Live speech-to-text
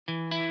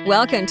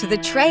Welcome to the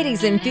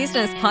Tradies in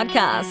Business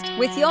podcast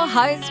with your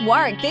hosts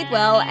Warwick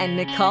Bidwell and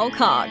Nicole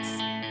Cox.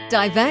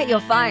 Divert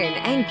your phone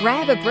and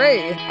grab a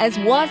brew as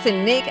Waz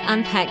and Nick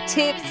unpack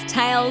tips,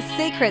 tales,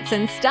 secrets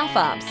and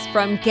stuff-ups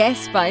from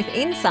guests both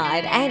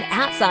inside and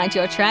outside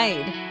your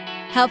trade,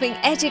 helping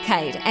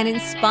educate and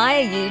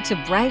inspire you to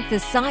break the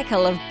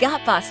cycle of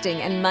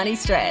gut-busting and money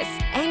stress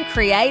and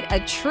create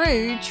a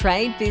true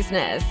trade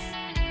business.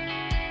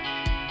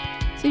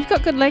 So you've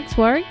got good legs,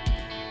 Warwick?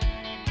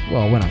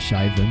 Well, when I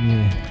shave them,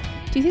 yeah.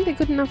 Do you think they're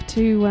good enough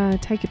to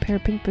take a pair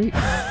of pink boots?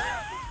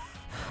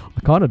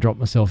 I kind of dropped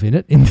myself in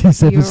it in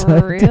this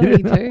episode. You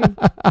really do.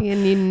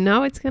 And you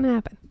know it's going to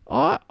happen.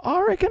 I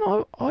reckon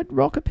I'd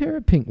rock a pair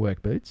of pink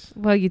work boots.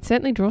 Well, you'd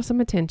certainly draw some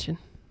attention.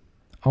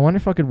 I wonder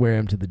if I could wear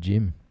them to the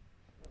gym.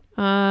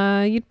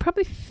 You'd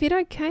probably fit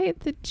okay at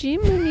the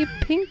gym in your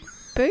pink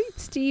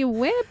boots. Do you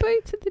wear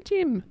boots at the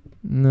gym?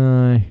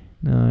 No.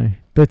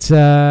 But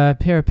a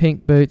pair of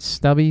pink boots,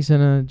 stubbies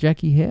and a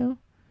Jackie Howe?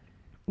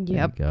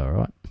 Yep. There you go, all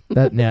right.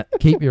 Now,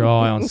 keep your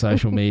eye on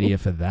social media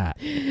for that.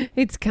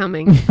 It's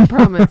coming, I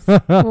promise.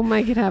 We'll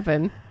make it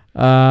happen.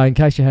 In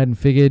case you hadn't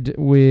figured,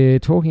 we're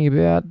talking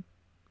about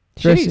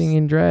dressing Shoes.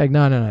 in drag.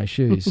 No,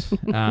 shoes.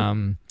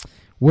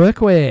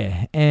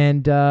 Workwear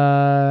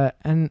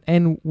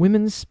and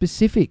women's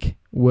specific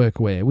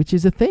workwear, which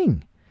is a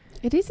thing.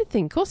 It is a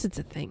thing. Of course it's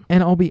a thing.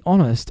 And I'll be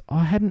honest,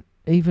 I hadn't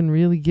even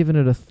really given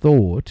it a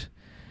thought.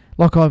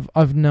 Like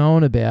I've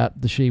known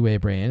about the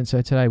SheWear brand, and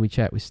so today we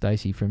chat with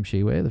Stacey from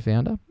SheWear, the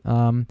founder.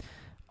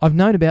 I've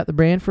known about the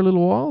brand for a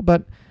little while,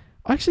 but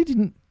I actually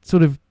didn't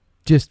sort of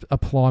just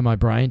apply my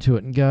brain to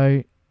it and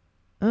go,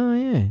 oh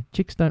yeah,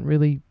 chicks don't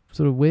really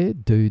sort of wear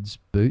dudes'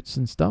 boots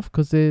and stuff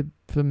because they're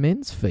for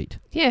men's feet.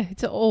 Yeah,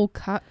 it's all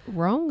cut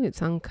wrong.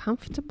 It's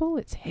uncomfortable.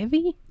 It's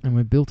heavy. And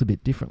we're built a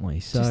bit differently.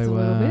 So, just a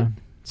little bit.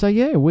 So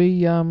yeah,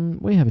 we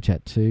have a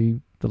chat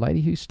to the lady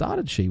who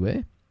started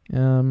SheWear,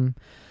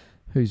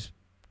 who's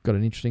got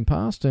an interesting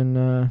past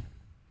and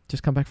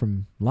just come back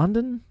from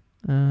London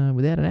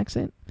without an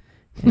accent.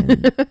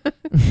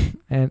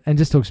 And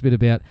just talks a bit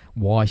about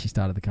why she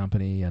started the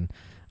company and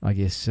I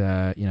guess,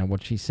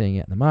 what she's seeing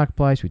out in the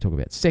marketplace. We talk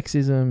about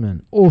sexism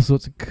and all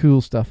sorts of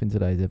cool stuff in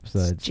today's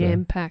episode. It's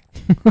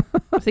jam-packed.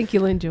 I think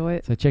you'll enjoy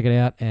it. So check it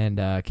out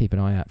and keep an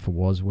eye out for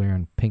Waz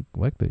wearing pink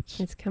work boots.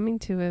 It's coming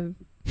to a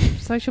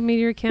social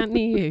media account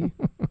near you.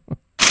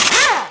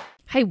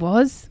 Hey,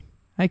 Waz.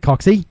 Hey,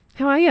 Coxie.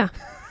 How are you?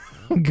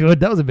 Good.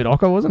 That was a bit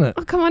awkward, wasn't it?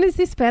 Oh, come on. Is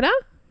this better?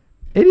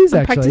 It is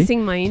I'm actually.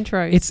 practicing my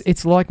intros.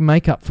 It's like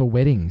makeup for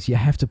weddings. You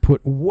have to put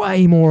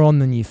way more on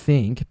than you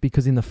think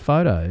because in the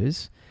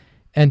photos,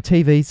 and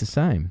TV's the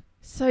same.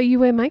 So you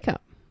wear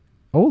makeup?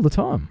 All the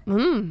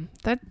time.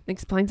 That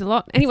explains a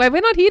lot. Anyway,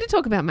 we're not here to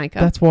talk about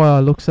makeup. That's why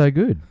I look so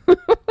good. We're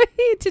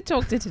here to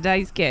talk to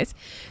today's guest,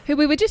 who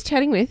we were just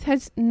chatting with,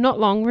 has not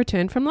long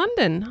returned from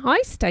London.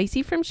 Hi,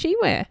 Stacey from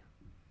SheWear.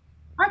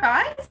 Hi,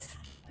 guys.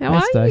 How Hi,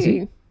 are Stacey.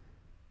 you?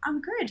 I'm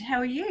good. How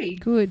are you?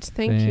 Good,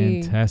 thank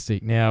you.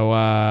 Fantastic. Now,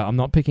 I'm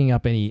not picking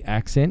up any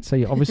accent, so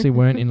you obviously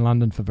weren't in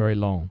London for very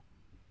long.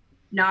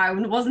 No, I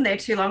wasn't there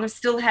too long. I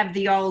still have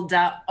the old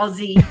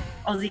Aussie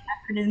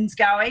acronyms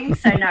going,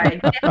 so no,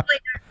 definitely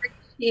no British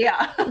here.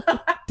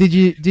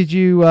 Did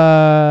you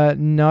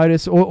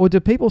notice, or do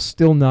people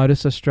still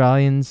notice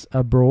Australians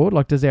abroad?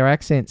 Like, does our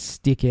accent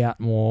stick out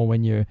more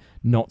when you're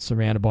not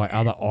surrounded by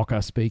other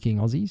Ocker-speaking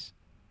Aussies?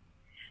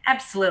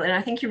 Absolutely, and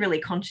I think you're really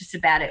conscious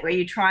about it, where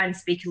you try and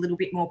speak a little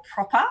bit more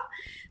proper.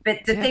 But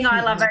the thing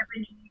I love over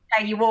in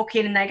the UK, you walk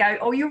in and they go,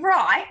 "Oh, you're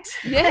right."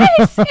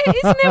 Yes,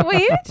 isn't it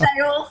weird?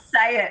 They all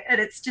say it,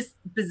 and it's just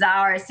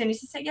bizarre. As soon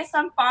as you say, "Yes,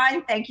 I'm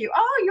fine, thank you."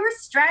 "Oh, you're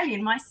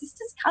Australian. My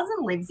sister's cousin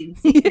lives in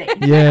Sydney."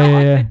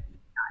 Yeah.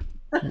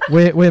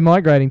 We're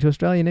migrating to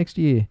Australia next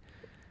year.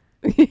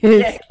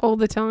 Yes, all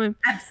the time.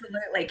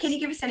 Absolutely. Can you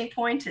give us any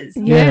pointers?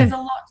 Yeah. There's a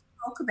lot to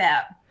talk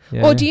about.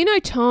 Yeah. Or do you know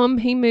Tom?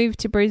 He moved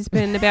to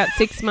Brisbane about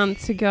 6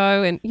 months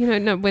ago, and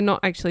no, we're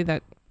not actually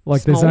that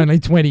Like small. there's only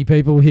 20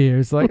 people here.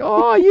 It's like,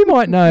 oh, you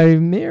might know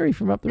Mary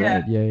from up the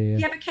road. Yeah. You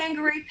have a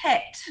kangaroo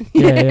pet.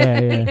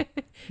 Yeah.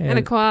 And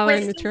a koala We're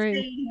in the still tree.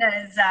 seen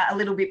as a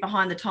little bit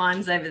behind the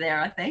times over there,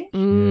 I think.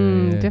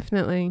 Yeah.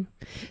 Definitely.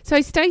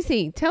 So,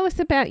 Stacey, tell us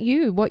about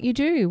you, what you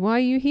do, why are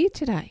you here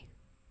today?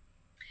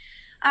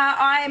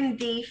 I'm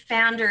the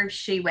founder of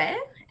SheWear,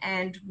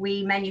 and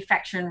we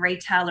manufacture and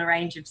retail a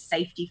range of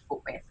safety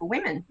footwear for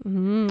women.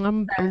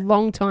 I'm a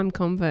long-time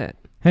convert.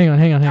 Hang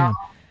on.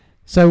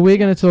 So we're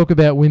going to talk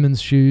about women's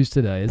shoes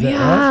today. Is that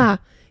right?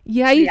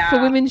 Yay We for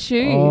are. women's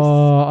shoes.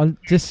 Oh,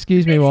 just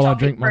excuse me Best while I topic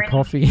drink my for any-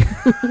 coffee.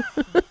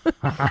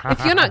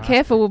 If you're not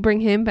careful, we'll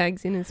bring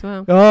handbags in as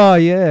well. Oh,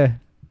 yeah.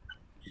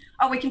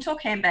 Oh, we can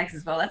talk handbags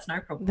as well. That's no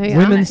problem. They are.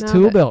 Women's No,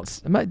 tool but-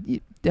 belts.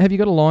 Have you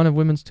got a line of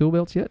women's tool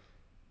belts yet?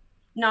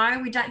 No,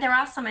 we don't. There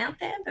are some out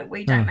there, but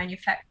we don't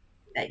manufacture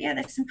that. Yeah,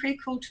 there's some pretty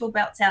cool tool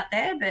belts out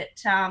there, but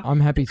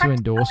I'm happy to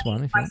endorse practicality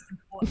one. is If the you most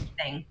important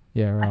thing,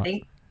 Yeah, I right.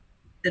 think.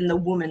 than the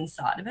woman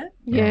side of it.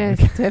 Yes,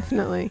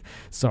 definitely.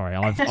 Sorry,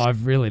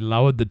 I've really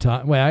lowered the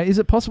tone. Wow, is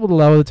it possible to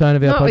lower the tone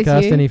of our Not with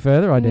podcast you. any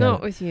further? I doubt Not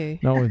it. with you.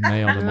 Not with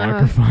me on the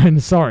microphone.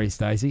 Sorry,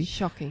 Stacey.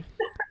 Shocking.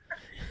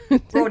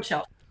 Broad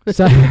shot.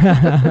 So,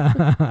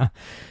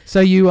 so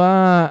you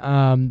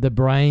are the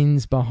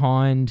brains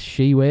behind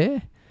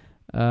SheWear,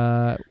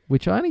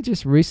 which I only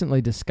just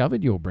recently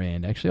discovered your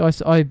brand. Actually,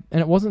 and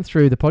it wasn't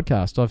through the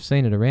podcast. I've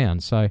seen it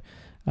around. So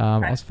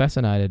I was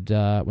fascinated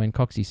when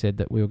Coxie said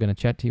that we were going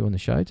to chat to you on the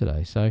show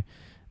today. So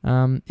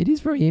it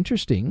is very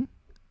interesting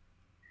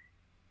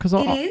because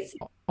I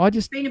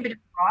just it's been a bit of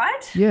a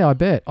ride. Yeah, I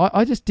bet.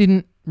 I just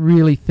didn't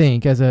really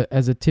think as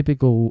a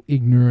typical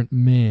ignorant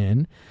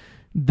man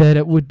that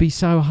it would be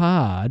so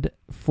hard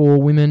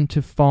for women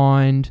to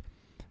find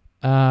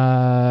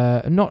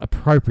not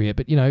appropriate,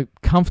 but,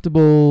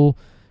 comfortable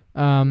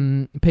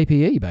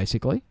PPE,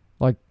 basically,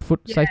 like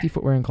safety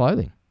footwear and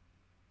clothing.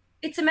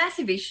 It's a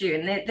massive issue,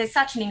 and there's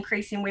such an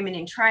increase in women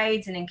in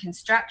trades and in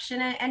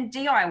construction and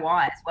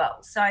DIY as well.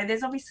 So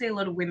there's obviously a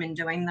lot of women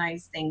doing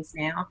those things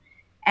now.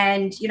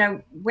 And,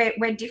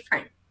 we're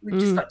different. We've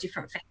just got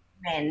different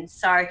men.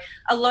 So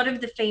a lot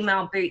of the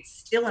female boots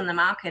still in the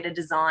market are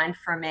designed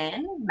for a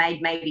man, made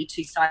maybe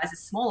 2 sizes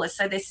smaller.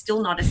 So they're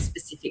still not a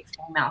specific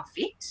female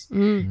fit.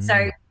 So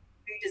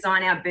we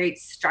design our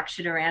boots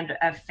structured around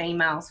a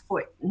female's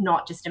foot,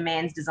 not just a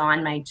man's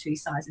design made 2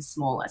 sizes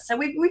smaller. So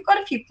we've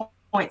got a few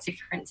points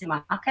difference in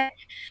the market,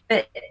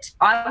 but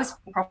I was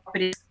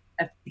property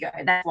a few ago.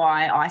 That's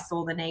why I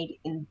saw the need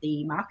in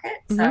the market.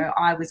 So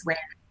I was wearing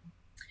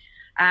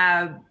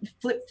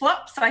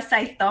flip-flops, I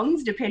say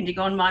thongs, depending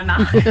on my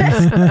market.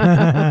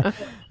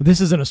 This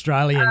is an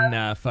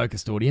Australian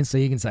focused audience, so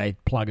you can say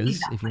pluggers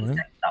Exactly, if you want.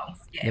 so thongs,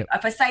 yeah. Yep.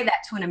 If I say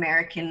that to an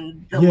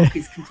American, the look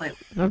is completely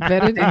I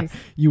bet it is.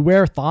 You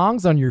wear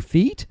thongs on your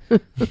feet?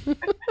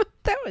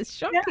 That was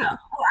shocking. Yeah.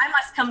 Well, I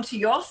must come to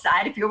your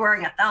side if you're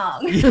wearing a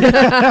thong.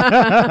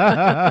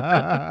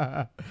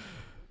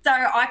 So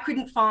I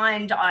couldn't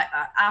find,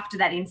 after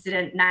that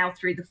incident, nail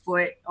through the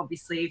foot,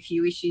 obviously a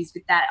few issues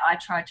with that. I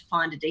tried to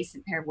find a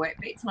decent pair of work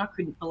boots and I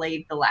couldn't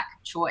believe the lack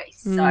of choice.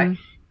 So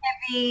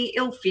heavy,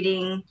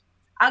 ill-fitting,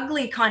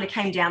 ugly kind of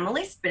came down the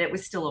list, but it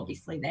was still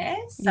obviously there.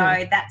 So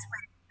that's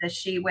where the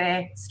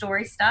SheWear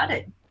story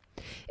started.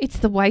 It's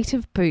the weight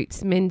of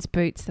boots, men's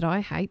boots, that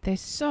I hate. They're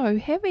so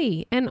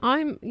heavy. And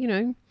I'm,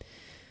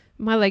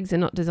 my legs are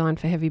not designed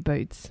for heavy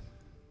boots.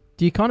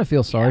 Do you kind of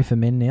feel sorry for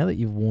men now that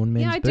you've worn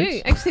men's boots? Yeah, I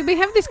do. Actually, we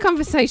have this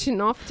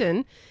conversation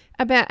often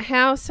about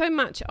how so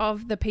much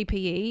of the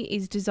PPE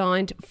is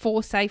designed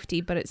for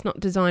safety, but it's not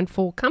designed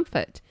for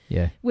comfort.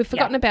 Yeah. We've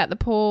forgotten about the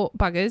poor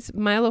buggers,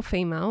 male or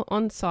female,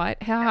 on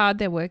site, how hard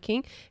they're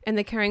working, and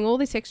they're carrying all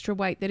this extra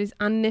weight that is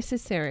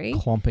unnecessary.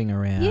 Clomping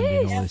around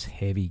in all this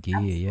heavy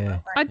gear, yeah.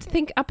 I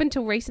think up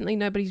until recently,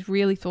 nobody's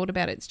really thought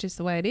about it. It's just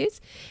the way it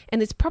is.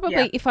 And it's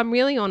probably, if I'm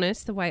really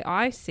honest, the way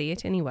I see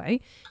it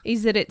anyway,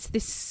 is that it's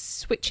this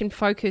switch in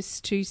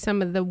focus to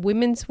some of the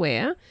women's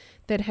wear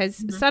that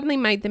has suddenly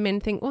made the men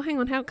think, well, hang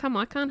on, how come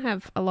I can't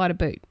have a lighter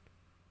boot?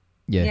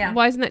 Yeah.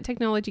 Why isn't that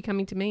technology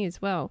coming to me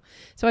as well?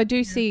 So I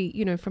do see,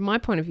 from my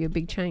point of view, a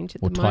big change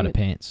at the moment. Or tighter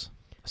pants.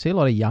 I see a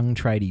lot of young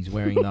tradies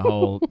wearing the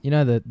whole,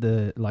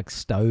 the like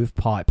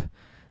stovepipe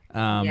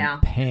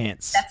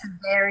pants. That's a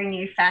very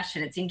new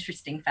fashion. It's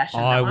interesting fashion.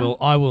 I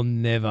will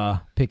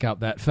never pick up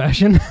that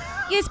fashion.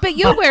 Yes, but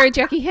you'll wear a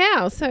Jackie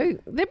Howe, so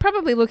they're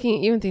probably looking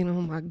at you and thinking,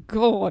 oh my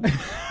God,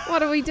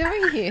 what are we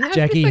doing here? How's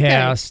Jackie this okay?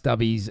 Howe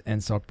stubbies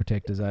and sock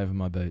protectors over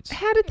my boots.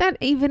 How did that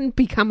even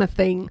become a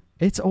thing?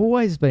 It's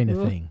always been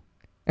a thing.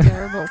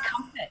 Terrible.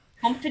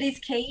 Comfort is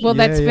key. Well,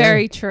 that's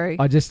very true.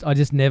 I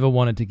just never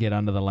wanted to get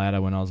under the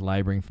ladder when I was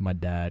labouring for my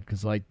dad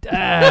because,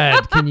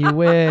 Dad, can you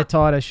wear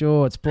tighter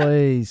shorts,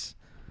 please?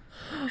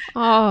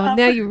 Oh,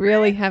 now you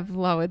really have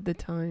lowered the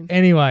tone.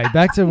 Anyway,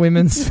 back to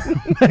women's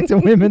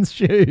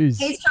shoes.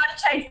 He's trying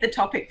to change the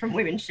topic from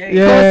women's shoes.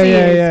 Yeah,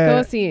 Of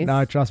course he is.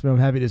 No, trust me, I'm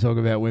happy to talk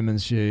about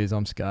women's shoes.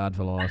 I'm scarred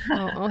for life.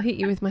 I'll hit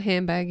you with my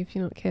handbag if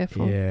you're not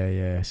careful.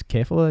 Yeah.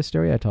 Careful of those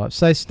stereotypes.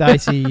 So,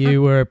 Stacey,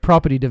 you were a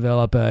property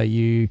developer.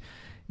 You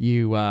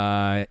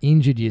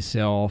injured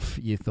yourself.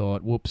 You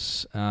thought,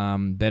 whoops,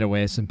 better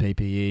wear some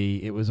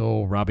PPE. It was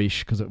all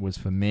rubbish because it was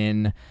for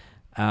men.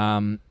 How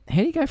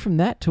do you go from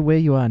that to where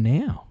you are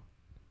now?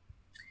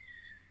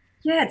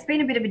 Yeah, it's been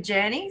a bit of a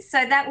journey.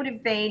 So that would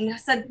have been,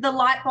 the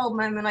light bulb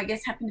moment, I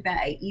guess, happened about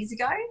 8 years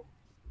ago.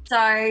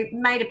 So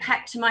made a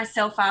pact to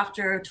myself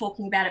after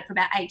talking about it for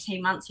about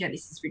 18 months,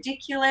 this is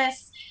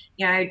ridiculous,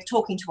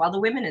 talking to other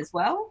women as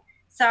well.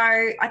 So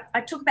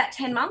I took about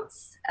 10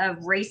 months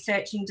of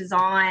researching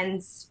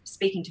designs,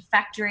 speaking to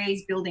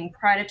factories, building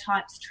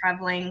prototypes,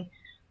 traveling.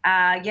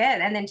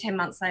 And then 10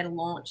 months later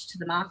launched to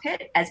the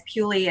market as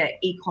purely an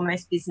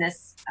e-commerce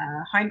business,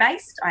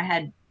 home-based. I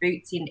had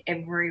boots in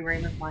every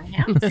room of my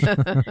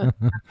house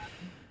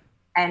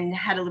and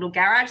had a little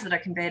garage that I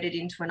converted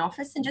into an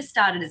office and just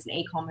started as an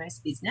e-commerce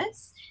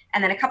business.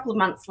 And then a couple of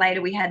months later,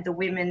 we had the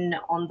women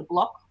on the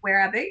block wear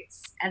our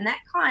boots, and that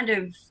kind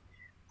of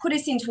put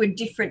us into a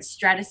different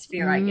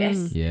stratosphere, I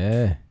guess.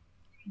 Yeah.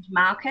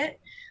 Market.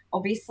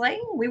 obviously.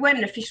 We weren't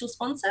an official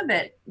sponsor,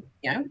 but,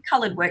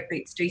 coloured work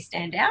boots do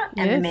stand out,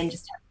 and the men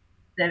just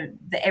have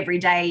the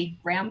everyday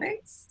brown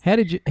boots. How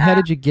did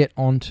you get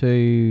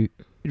onto?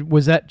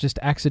 Was that just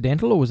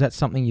accidental, or was that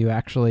something you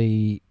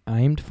actually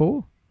aimed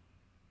for?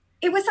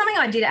 It was something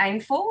I did aim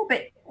for,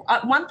 but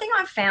one thing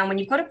I've found when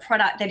you've got a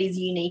product that is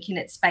unique in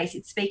its space,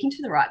 it's speaking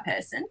to the right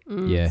person.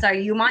 Yeah. So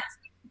you might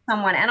speak to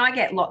someone, and I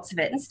get lots of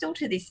it, and still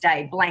to this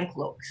day, blank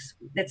looks.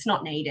 That's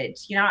not needed.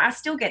 I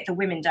still get the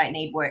women don't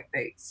need work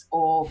boots,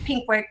 or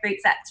pink work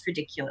boots, that's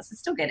ridiculous. I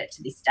still get it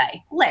to this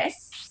day.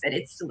 Less, but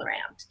it's still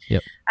around.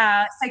 Yep.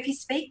 So if you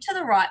speak to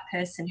the right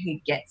person who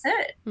gets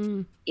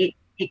it,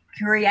 it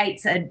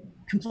creates a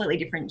completely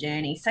different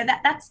journey. So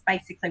that's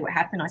basically what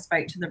happened. I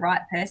spoke to the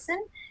right person,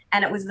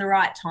 and it was the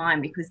right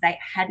time because they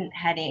hadn't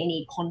had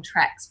any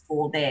contracts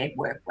for their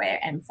workwear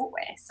and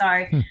footwear.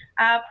 So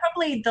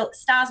probably the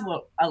stars were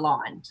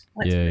aligned.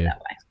 Let's put it that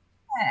way.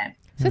 Yeah.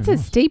 So it's a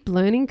steep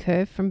learning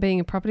curve from being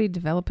a property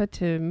developer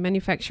to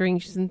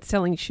manufacturing and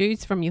selling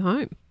shoes from your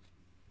home.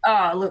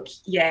 Oh, look,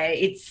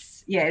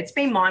 it's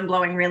been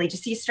mind-blowing, really,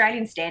 just the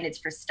Australian standards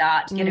for a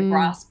start, to get a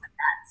grasp of that.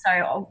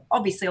 So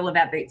obviously all of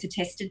our boots are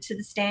tested to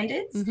the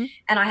standards, and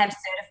I have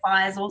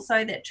certifiers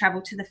also that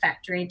travel to the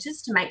factory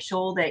just to make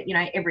sure that,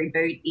 every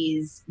boot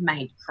is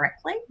made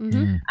correctly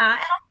and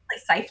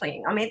obviously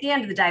safely. I mean, at the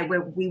end of the day,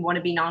 we want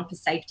to be known for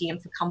safety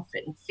and for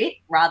comfort and fit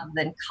rather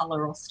than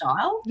colour or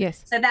style.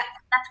 Yes. So that's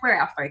where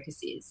our focus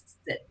is.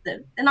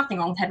 There's nothing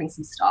wrong with having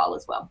some style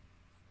as well.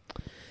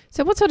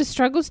 So what sort of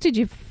struggles did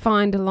you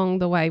find along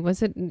the way?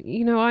 Was it,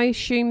 I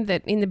assume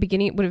that in the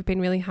beginning it would have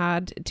been really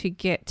hard to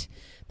get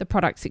the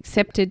products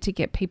accepted, to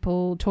get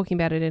people talking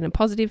about it in a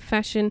positive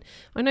fashion.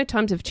 I know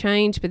times have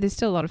changed, but there's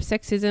still a lot of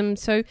sexism.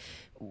 So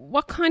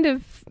what kind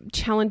of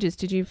challenges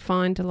did you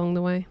find along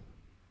the way?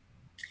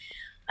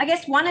 I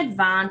guess one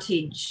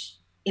advantage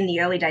in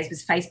the early days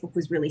was Facebook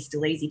was really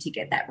still easy to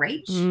get that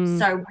reach.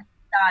 So we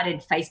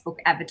started Facebook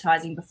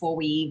advertising before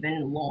we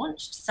even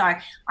launched. So I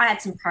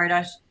had some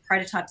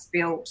prototypes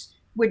built,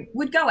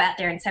 would go out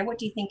there and say, what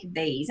do you think of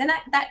these? And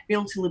that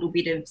built a little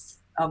bit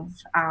of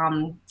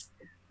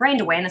brand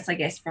awareness, I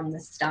guess, from the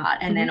start.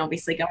 And then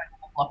obviously going on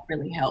the block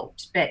really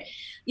helped. But,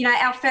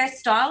 our first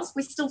styles,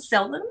 we still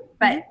sell them,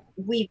 but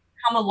we've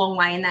come a long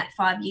way in that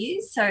 5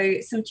 years. So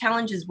some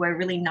challenges were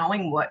really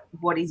knowing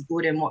what is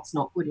good and what's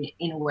not good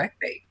in a work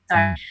boot.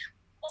 So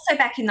also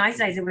back in those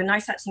days, there were no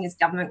such thing as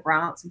government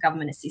grants or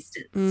government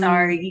assistance.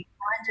 So you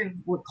kind of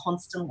were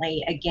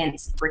constantly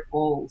against brick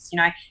walls.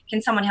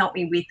 Can someone help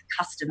me with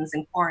customs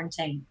and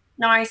quarantine?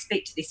 No,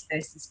 speak to this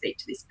person, speak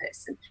to this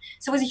person.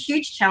 So it was a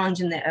huge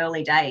challenge in the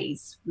early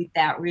days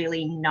without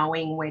really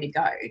knowing where to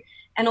go.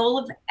 And all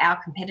of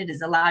our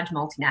competitors are large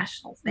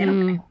multinationals. They're not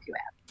going to help you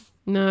out.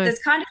 No. There's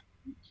kind of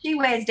She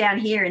Wear's down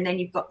here, and then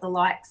you've got the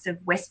likes of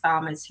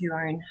Wesfarmers who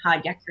own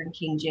Hard Yakka and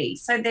King G.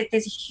 So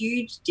there's a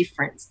huge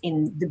difference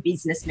in the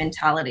business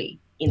mentality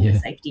in the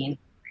safety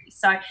industry.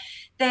 So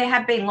there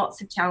have been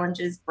lots of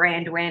challenges,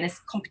 brand awareness,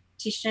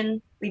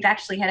 competition. We've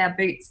actually had our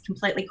boots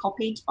completely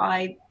copied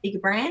by bigger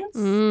brands.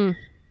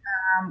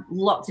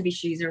 Lots of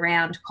issues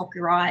around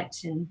copyright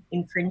and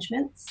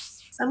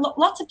infringements. So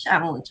lots of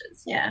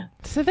challenges, yeah.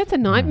 So that's a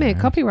nightmare,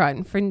 copyright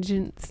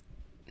infringements.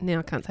 Now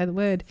I can't say the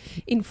word.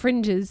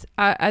 Infringes,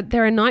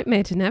 they're a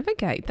nightmare to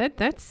navigate.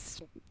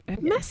 That's a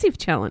massive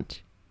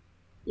challenge.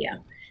 Yeah.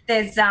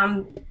 There's,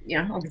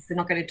 obviously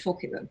not going to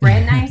talk about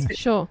brand names, but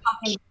sure.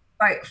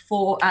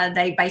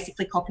 They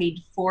basically copied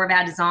 4 of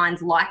our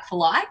designs like for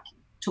like,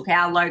 took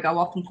our logo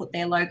off and put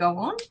their logo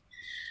on.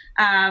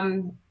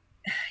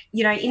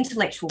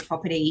 Intellectual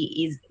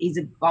property is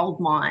a gold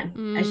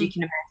mine, as you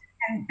can imagine.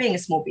 And being a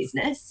small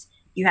business,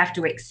 you have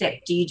to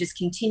accept, do you just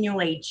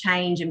continually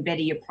change and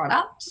better your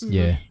product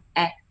and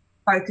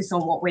focus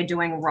on what we're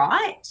doing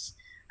right,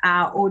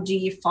 or do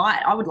you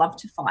fight? I would love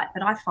to fight,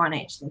 but I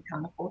financially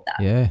can't afford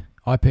that. Yeah.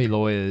 IP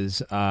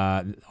lawyers,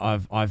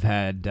 I've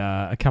had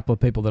a couple of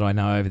people that I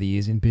know over the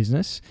years in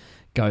business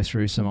go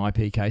through some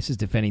IP cases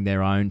defending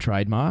their own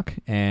trademark,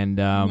 and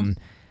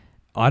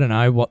I don't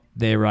know what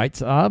their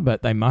rates are,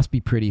 but they must be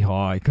pretty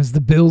high because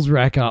the bills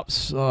rack up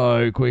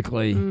so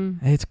quickly.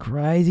 It's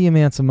crazy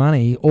amounts of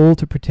money, all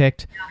to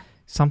protect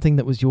something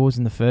that was yours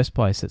in the first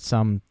place that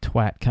some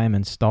twat came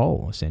and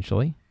stole,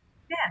 essentially.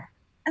 Yeah,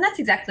 and that's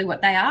exactly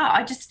what they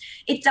are.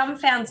 It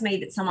dumbfounds me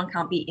that someone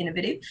can't be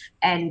innovative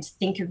and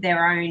think of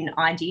their own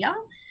idea.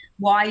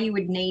 Why you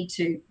would need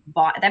to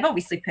buy, they've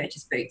obviously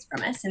purchased boots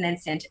from us and then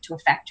sent it to a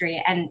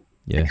factory, and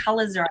the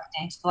colours are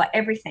identical, like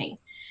everything.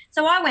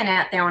 So I went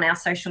out there on our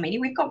social media.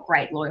 We've got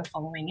great loyal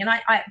following, and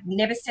I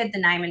never said the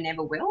name and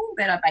never will,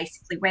 but I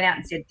basically went out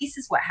and said, this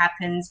is what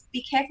happens.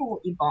 Be careful what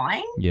you're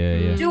buying. Do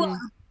a little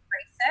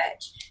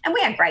research. And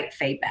we had great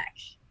feedback.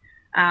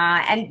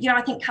 And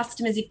I think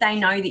customers, if they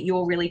know that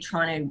you're really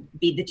trying to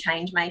be the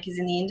change makers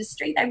in the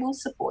industry, they will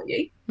support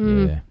you.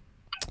 Yeah.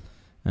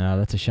 Oh,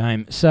 that's a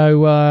shame.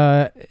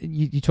 So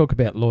you talk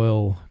about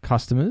loyal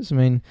customers. I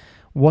mean,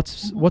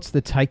 what's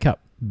the take-up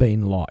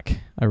been like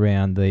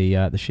around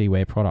the She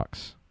Wear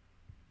products?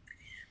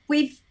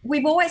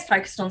 We've always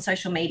focused on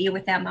social media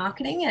with our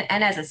marketing,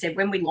 and as I said,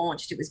 when we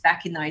launched, it was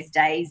back in those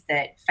days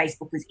that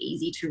Facebook was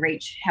easy to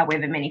reach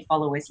however many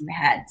followers you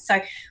had.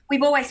 So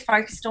we've always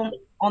focused on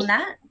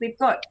that. We've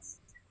got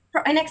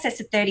in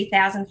excess of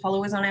 30,000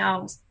 followers on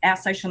our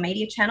social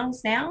media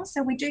channels now,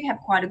 so we do have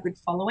quite a good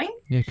following.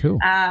 Yeah, cool.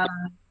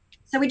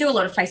 So we do a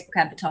lot of Facebook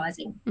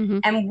advertising. Mm-hmm.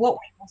 And what we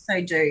also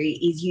do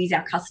is use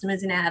our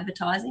customers in our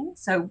advertising.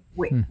 So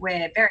we're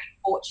very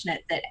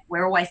fortunate that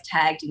we're always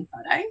tagged in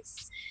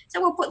photos.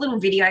 So we'll put little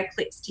video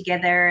clips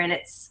together, and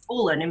it's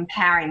all an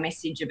empowering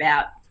message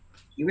about,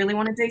 if you really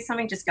want to do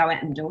something, just go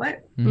out and do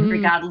it,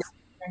 regardless of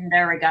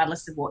gender,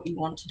 regardless of what you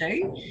want to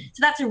do.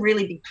 So that's a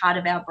really big part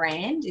of our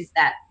brand, is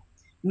that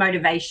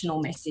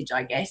motivational message,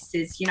 I guess,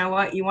 is, you know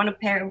what, you want a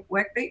pair of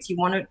work boots, you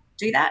want to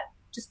do that,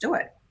 just do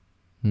it.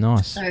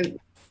 Nice. So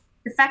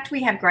the fact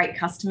we have great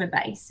customer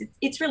base,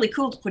 it's really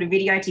cool to put a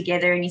video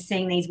together and you're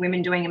seeing these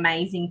women doing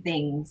amazing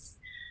things.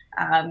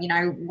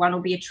 One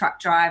will be a truck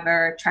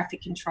driver, a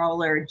traffic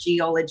controller, a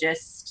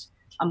geologist,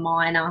 a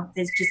miner.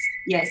 There's just,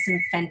 some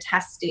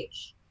fantastic.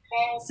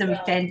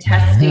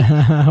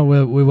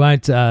 Well, we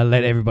won't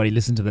let everybody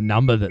listen to the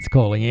number that's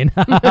calling in.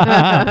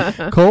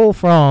 Call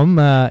from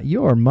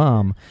your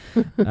mum.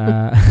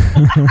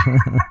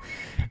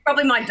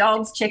 Probably my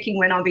dog's checking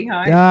when I'll be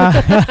home.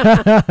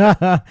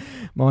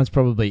 Mine's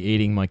probably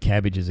eating my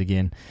cabbages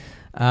again.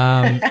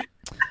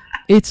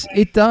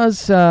 It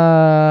does.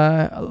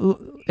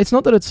 It's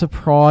not that it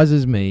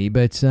surprises me,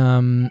 but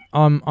I'm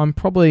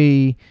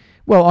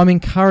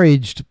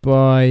encouraged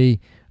by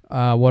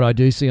what I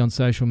do see on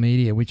social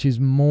media, which is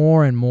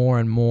more and more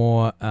and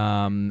more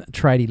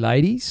tradie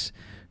ladies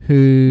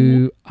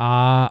who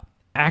are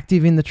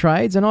active in the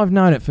trades, and I've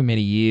known it for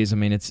many years. I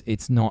mean,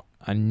 it's not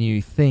a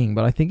new thing,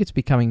 but I think it's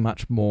becoming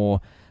much more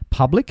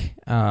public.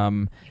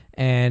 And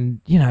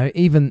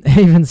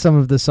even some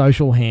of the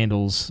social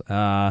handles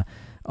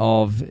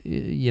of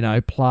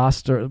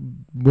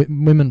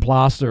women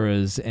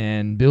plasterers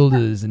and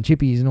builders and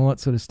chippies and all that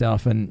sort of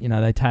stuff, and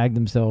they tag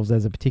themselves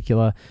as a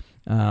particular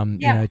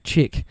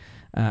chick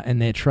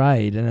and their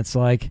trade, and it's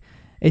like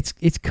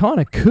it's kind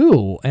of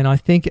cool. And I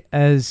think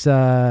as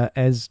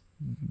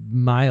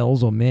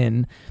males or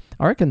men,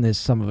 I reckon there's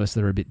some of us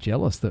that are a bit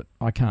jealous that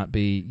I can't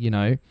be,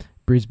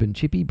 Brisbane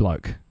chippy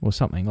bloke or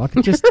something. Like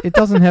it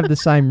doesn't have the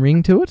same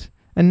ring to it,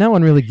 and no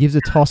one really gives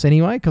a toss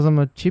anyway because I'm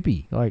a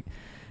chippy.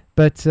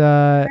 But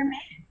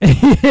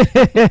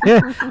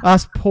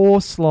us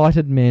poor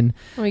slighted men.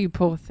 Oh, you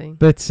poor thing.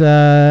 But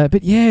yeah,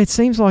 it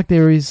seems like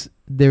there is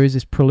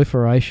this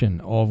proliferation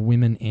of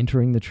women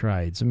entering the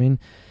trades. I mean,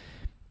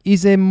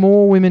 is there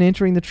more women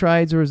entering the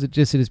trades, or is it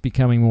just that it's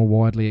becoming more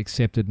widely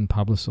accepted and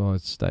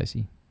publicised,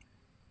 Stacey?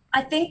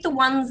 I think the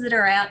ones that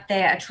are out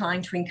there are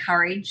trying to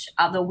encourage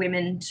other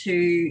women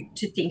to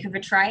think of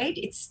a trade.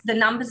 The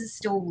numbers are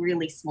still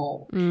really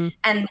small.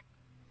 And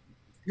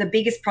the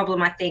biggest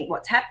problem, I think,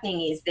 what's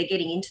happening is they're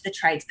getting into the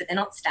trades, but they're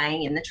not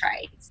staying in the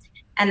trades.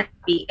 And that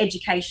would be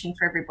education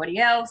for everybody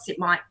else. It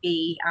might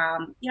be,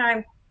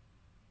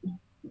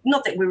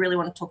 not that we really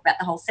want to talk about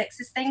the whole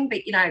sexist thing,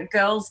 but,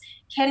 girls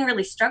can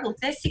really struggle if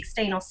they're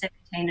 16 or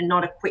 17 and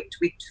not equipped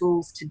with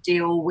tools to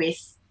deal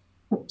with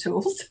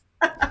tools.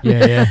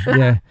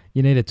 Yeah.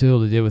 You need a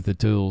tool to deal with the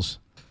tools.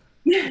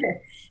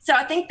 So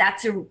I think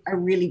that's a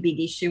really big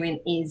issue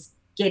is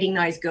getting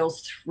those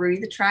girls through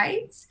the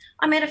trades.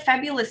 I met a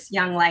fabulous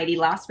young lady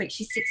last week.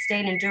 She's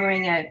 16 and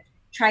doing a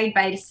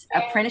trade-based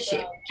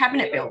apprenticeship,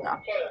 cabinet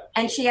builder,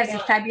 and she has a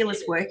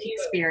fabulous work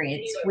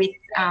experience with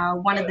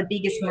one of the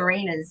biggest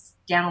marinas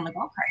down on the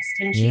Gold Coast,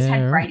 and she's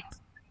had great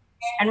experience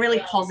and really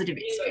positive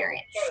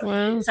experience.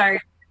 Wow. So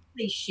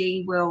hopefully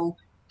she will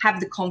have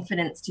the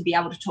confidence to be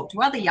able to talk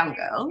to other young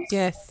girls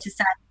to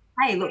say,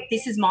 hey, look,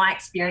 this is my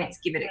experience,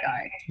 give it a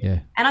go. Yeah.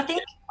 And I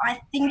think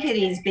it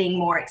is being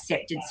more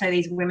accepted, so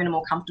these women are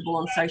more comfortable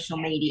on social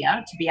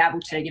media to be able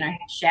to,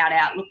 shout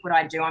out, look what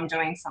I do, I'm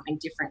doing something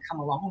different, come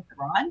along with the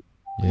ride.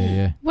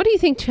 Yeah. What do you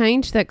think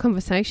changed that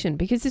conversation?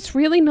 Because it's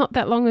really not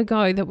that long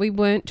ago that we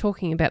weren't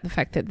talking about the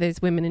fact that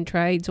there's women in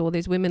trades, or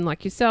there's women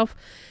like yourself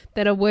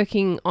that are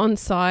working on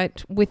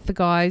site with the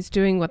guys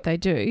doing what they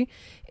do.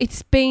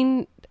 It's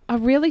been a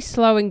really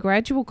slow and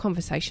gradual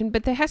conversation,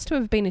 but there has to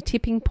have been a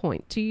tipping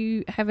point. Do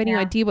you have any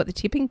idea what the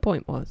tipping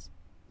point was?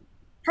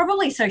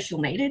 Probably social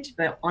media, to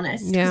be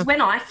honest. Because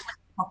when I flipped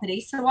property,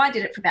 so I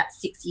did it for about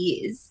 6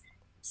 years,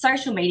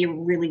 social media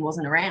really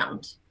wasn't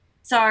around.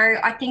 So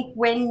I think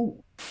one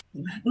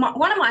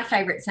of my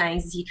favourite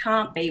sayings is you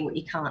can't be what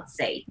you can't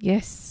see.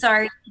 Yes. So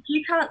if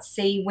you can't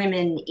see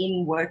women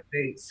in work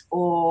boots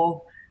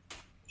or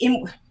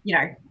in,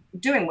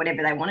 doing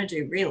whatever they want to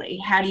do, really,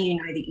 how do you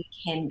know that you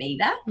can be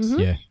that? Mm-hmm.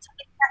 Yeah.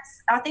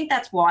 So I think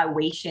that's why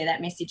we share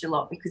that message a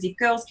lot, because if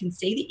girls can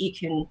see that you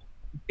can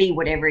be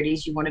whatever it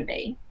is you want to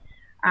be,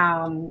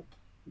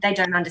 they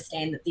don't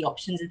understand that the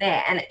options are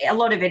there. And a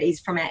lot of it is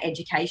from our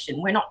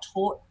education. We're not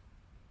taught,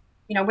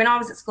 when I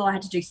was at school, I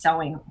had to do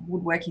sewing.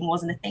 Woodworking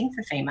wasn't a thing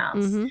for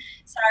females. Mm-hmm.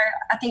 So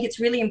I think it's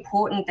really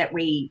important that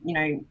we,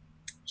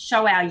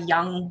 show our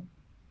young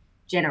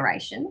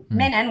generation,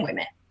 men and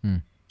women,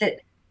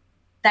 that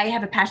they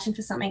have a passion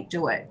for something,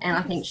 do it. And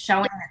I think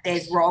showing that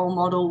there's role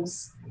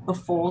models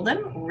before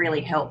them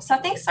really helps. So I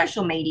think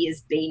social media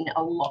has been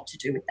a lot to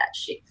do with that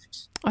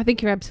shift. I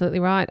think you're absolutely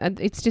right.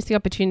 It's just the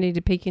opportunity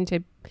to peek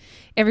into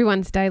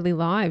everyone's daily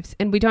lives.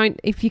 And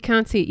if you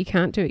can't see it, you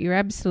can't do it. You're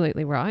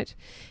absolutely right.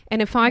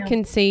 And if I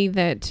can see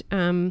that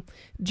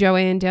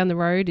Joanne down the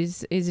road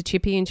is a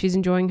chippy and she's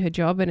enjoying her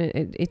job and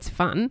it's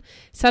fun,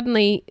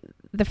 suddenly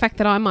the fact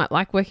that I might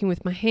like working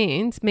with my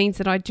hands means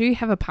that I do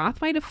have a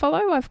pathway to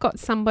follow. I've got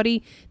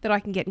somebody that I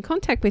can get in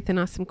contact with and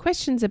ask some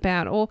questions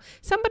about, or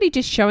somebody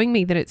just showing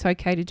me that it's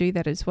okay to do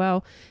that as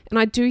well. And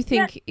I do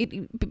think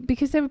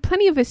because there were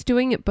plenty of us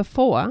doing it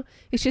before,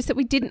 it's just that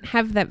we didn't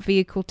have that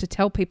vehicle to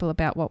tell people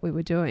about what we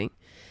were doing.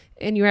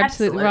 And you're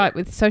absolutely right.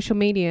 With social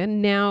media,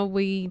 now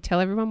we tell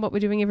everyone what we're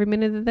doing every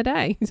minute of the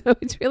day. So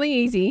it's really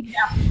easy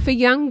for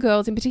young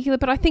girls in particular,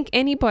 but I think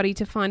anybody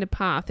to find a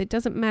path. It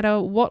doesn't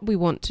matter what we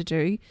want to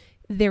do.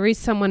 There is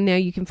someone now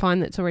you can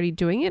find that's already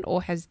doing it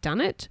or has done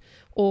it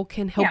or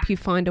can help you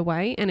find a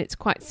way. And it's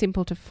quite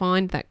simple to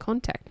find that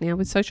contact now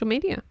with social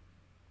media.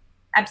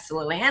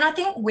 Absolutely. And I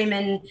think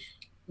women,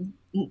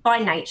 by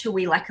nature,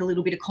 we lack a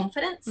little bit of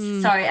confidence. So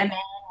a man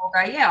will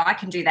go, yeah, I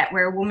can do that,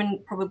 where a woman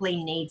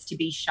probably needs to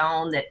be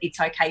shown that it's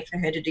okay for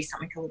her to do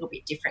something a little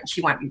bit different.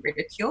 She won't be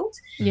ridiculed.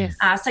 Yes.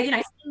 So,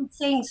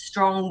 seeing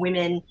strong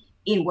women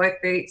in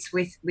work boots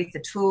with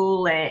the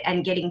tool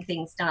and getting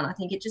things done, I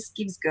think it just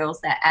gives girls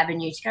that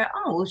avenue to go,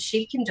 oh, well,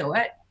 she can do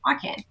it, I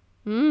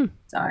can.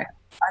 So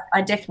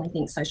I definitely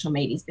think social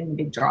media has been a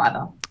big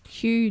driver.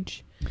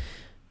 Huge.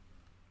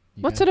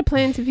 What sort of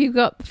plans have you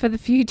got for the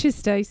future,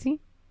 Stacey?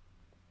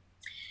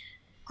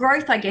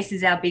 Growth, I guess,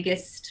 is our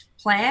biggest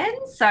plan.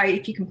 So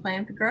if you can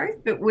plan for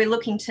growth, but we're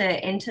looking to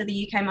enter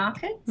the UK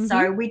market.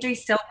 So we do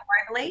sell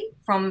globally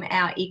from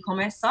our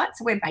e-commerce site.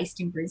 So we're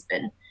based in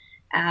Brisbane.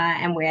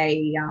 And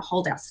we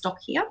hold our stock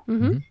here.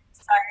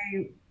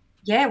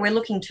 So, we're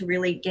looking to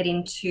really get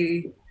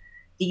into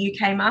the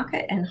UK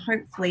market and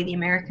hopefully the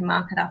American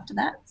market after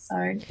that. So,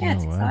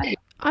 it's exciting.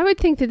 I would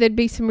think that there'd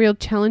be some real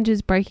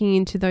challenges breaking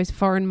into those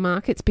foreign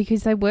markets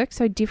because they work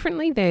so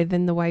differently there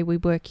than the way we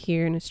work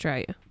here in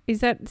Australia. Is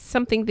that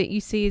something that you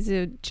see as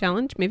a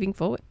challenge moving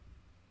forward?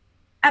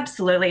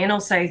 Absolutely. And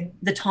also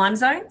the time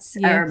zones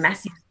are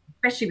massive,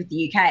 especially with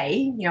the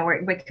UK.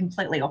 We're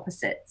completely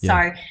opposite.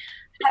 So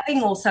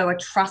having also a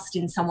trust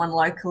in someone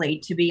locally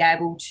to be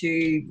able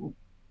to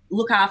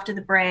look after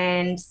the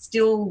brand,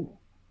 still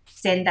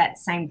send that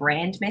same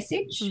brand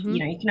message. You can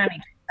only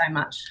do so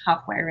much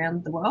halfway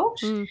around the world.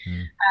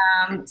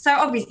 So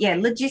obviously,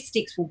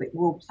 logistics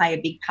will play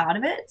a big part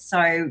of it. So,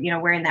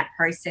 we're in that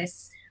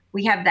process.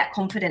 We have that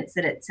confidence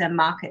that it's a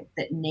market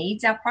that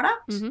needs our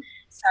product.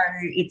 So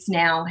it's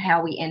now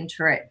how we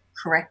enter it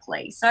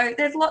correctly. So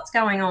there's lots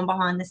going on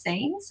behind the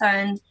scenes.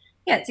 And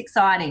it's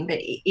exciting, but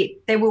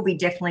there will be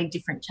definitely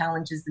different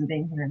challenges than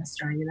being here in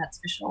Australia, that's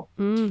for sure.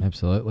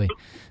 Absolutely.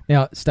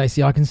 Now,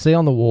 Stacey, I can see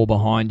on the wall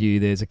behind you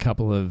there's a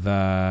couple of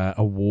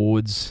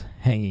awards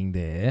hanging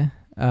there.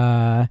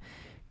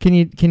 Can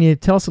you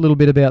tell us a little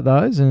bit about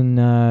those and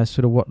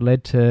sort of what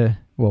led to,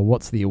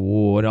 what's the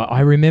award? I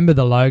remember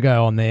the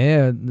logo on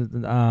there,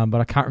 but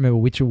I can't remember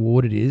which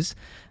award it is,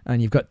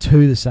 and you've got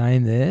two the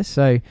same there.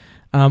 So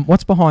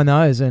what's behind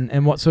those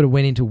and what sort of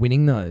went into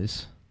winning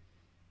those?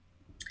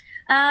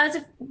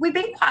 We've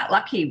been quite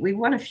lucky. We've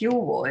won a few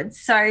awards.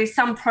 So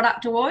some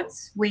product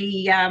awards.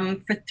 We,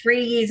 for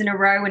 3 years in a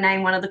row, were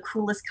named one of the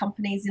coolest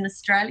companies in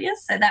Australia.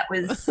 So that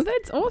was...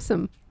 That's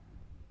awesome.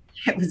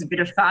 It was a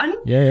bit of fun.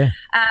 Yeah.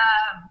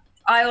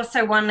 I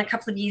also won a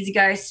couple of years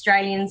ago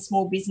Australian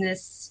Small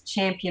Business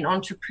Champion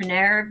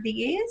Entrepreneur of the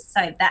Year.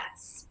 So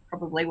that's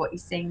probably what you're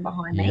seeing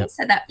behind me.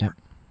 So that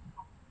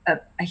was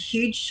a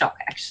huge shock,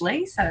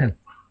 actually. So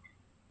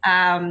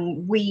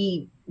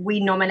we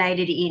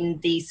nominated in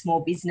the small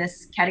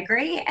business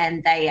category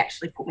and they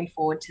actually put me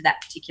forward to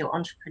that particular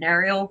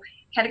entrepreneurial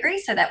category.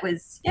 So that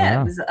was,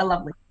 it was a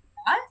lovely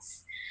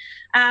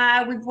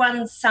prize. We've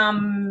won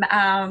some,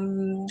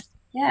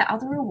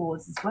 other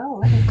awards as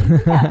well.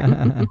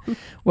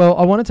 Well,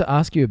 I wanted to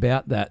ask you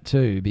about that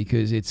too,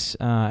 because it's,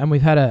 and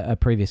we've had a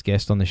previous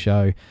guest on the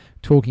show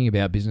talking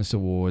about business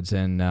awards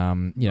and,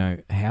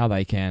 how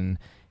they can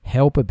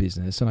help a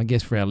business. And I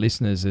guess for our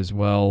listeners as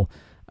well,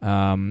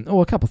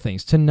 a couple of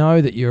things. To know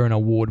that you're an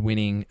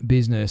award-winning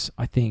business,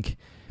 I think,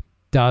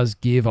 does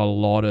give a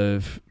lot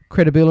of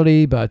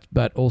credibility, but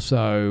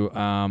also,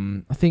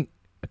 I think,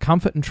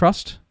 comfort and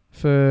trust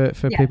for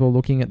people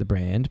looking at the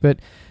brand. But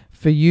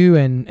for you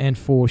and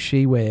for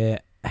SheWear,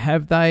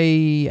 have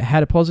they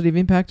had a positive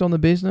impact on the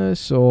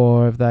business,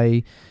 or have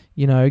they,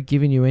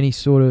 given you any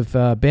sort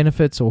of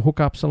benefits or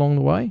hookups along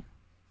the way?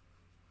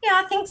 Yeah,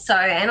 I think so.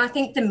 And I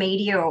think the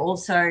media are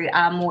also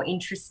more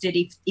interested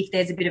if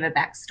there's a bit of a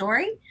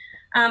backstory,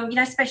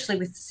 especially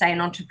with, say, an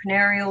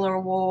entrepreneurial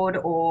award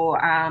or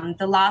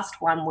the last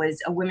one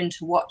was a Women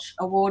to Watch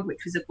award,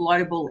 which was a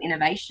global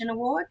innovation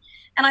award.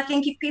 And I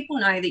think if people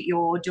know that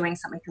you're doing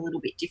something a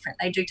little bit different,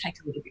 they do take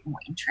a little bit more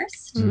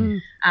interest.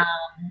 And,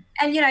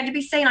 to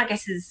be seen, I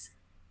guess, as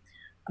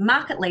a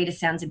market leader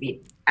sounds a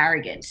bit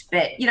arrogant.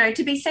 But,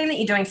 to be seen that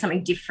you're doing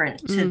something different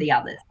to the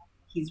others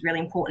is really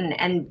important.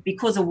 And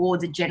because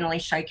awards are generally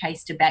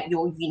showcased about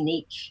your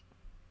unique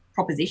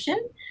proposition,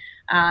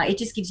 it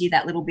just gives you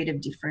that little bit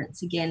of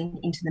difference again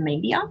into the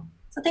media.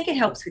 So I think it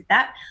helps with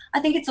that. I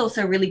think it's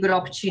also a really good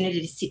opportunity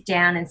to sit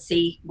down and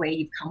see where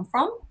you've come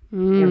from.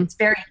 It's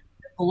very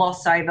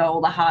gloss over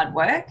all the hard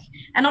work.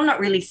 And I'm not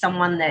really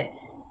someone that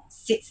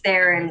sits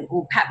there and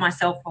will pat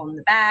myself on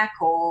the back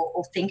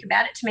or think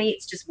about it. To me,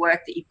 it's just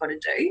work that you've got to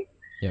do.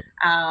 Yep.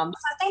 So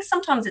I think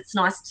sometimes it's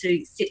nice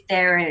to sit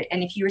there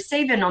and if you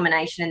receive a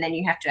nomination and then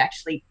you have to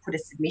actually put a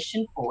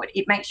submission forward,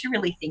 it makes you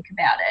really think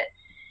about it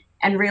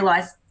and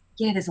realise,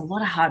 yeah, there's a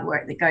lot of hard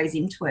work that goes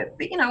into it.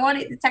 But you know what?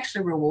 It's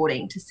actually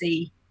rewarding to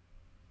see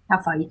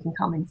how far you can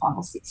come in 5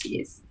 or 6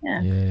 years.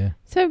 Yeah.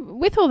 So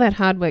with all that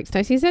hard work,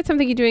 Stacey, is that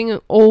something you're doing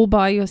all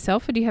by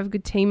yourself, or do you have a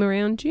good team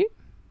around you?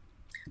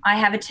 I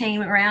have a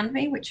team around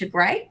me, which are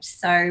great.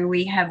 So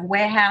we have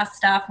warehouse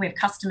staff, we have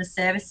customer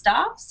service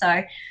staff.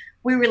 So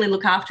we really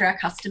look after our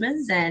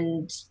customers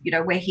and,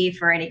 we're here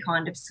for any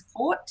kind of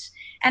support.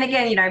 And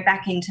again,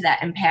 back into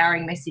that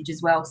empowering message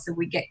as well. So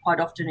we get quite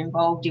often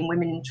involved in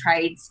women in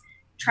trade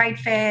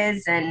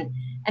fairs and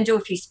do a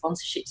few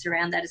sponsorships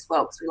around that as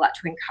well, because we like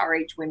to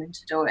encourage women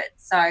to do it.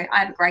 So I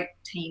have a great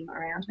team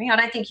around me. I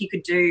don't think you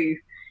could do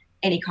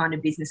any kind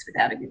of business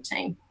without a good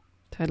team.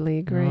 Totally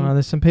agree. Oh,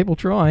 there's some people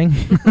trying.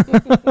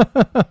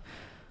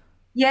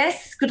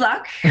 Yes, good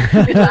luck.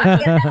 Good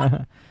luck.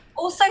 Yeah.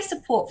 Also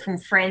support from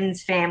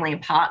friends, family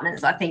and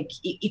partners. I think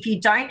if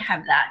you don't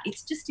have that,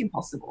 it's just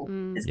impossible.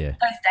 Those days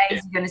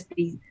you're going to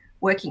be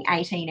working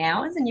 18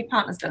 hours and your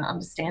partner's going to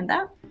understand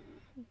that.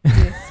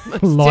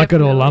 Yes, like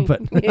it or lump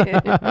it.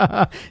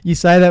 Yeah. You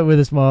say that with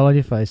a smile on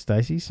your face,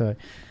 Stacey, so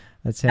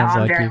that sounds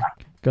like you've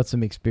lucky. got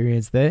some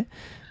experience there.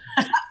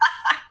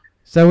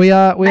 So we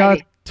are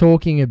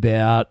talking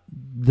about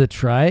the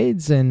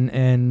trades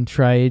and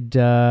trade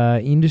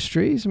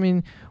industries. I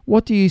mean,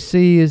 what do you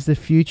see as the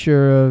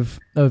future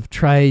of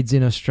trades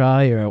in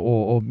Australia,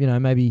 or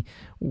maybe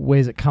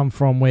where's it come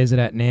from, where's it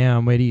at now,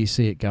 and where do you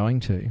see it going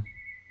to?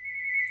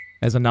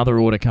 As another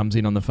order comes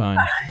in on the phone.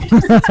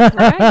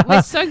 Right?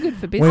 We're so good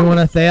for business. We want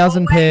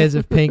 1,000 pairs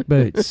of pink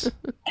boots.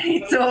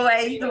 It's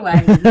always the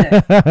way, isn't it?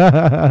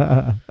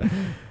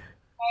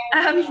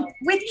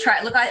 With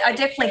trade, look, I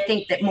definitely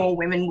think that more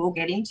women will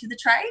get into the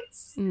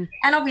trades.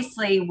 And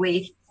obviously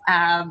with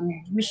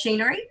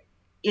machinery,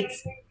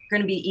 it's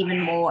going to be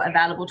even more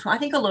available to, I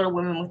think a lot of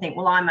women will think,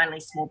 well, I'm only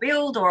small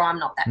build or I'm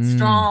not that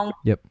strong.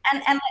 Yep.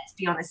 And let's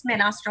be honest,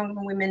 men are stronger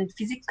than women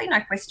physically,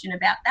 no question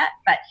about that.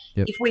 But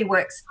if we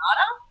work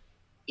smarter,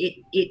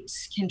 it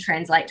can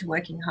translate to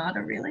working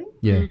harder, really.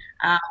 Yeah.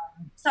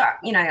 So,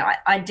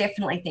 I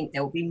definitely think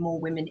there will be more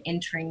women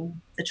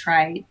entering the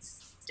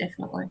trades,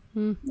 definitely.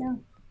 Yeah.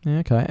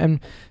 Okay.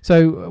 And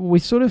so we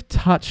sort of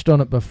touched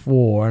on it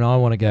before, and I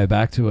want to go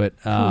back to it.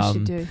 Of course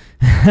you do.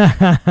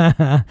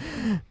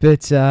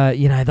 But,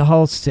 the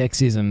whole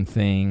sexism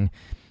thing,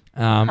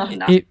 No.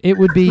 it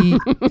would be,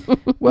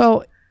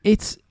 well,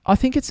 I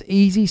think it's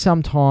easy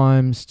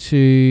sometimes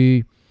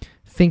to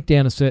think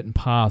down a certain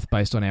path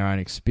based on our own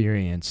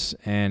experience.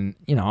 And,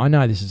 I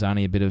know this is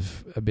only a bit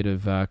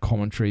of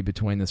commentary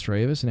between the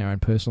three of us and our own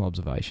personal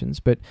observations,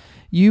 but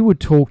you would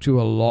talk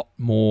to a lot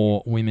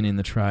more women in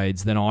the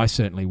trades than I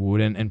certainly would,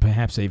 and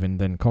perhaps even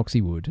than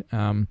Coxie would.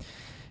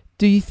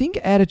 Do you think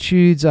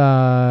attitudes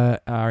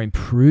are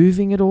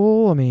improving at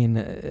all? I mean,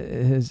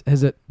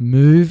 has it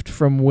moved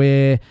from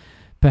where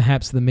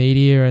perhaps the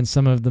media and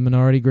some of the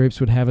minority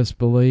groups would have us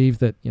believe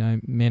that,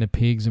 men are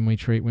pigs and we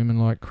treat women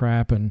like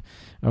crap and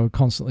are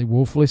constantly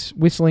wolf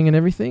whistling and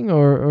everything?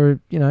 Or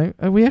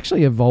are we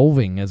actually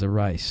evolving as a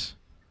race?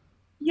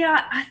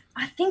 Yeah,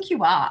 I think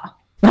you are.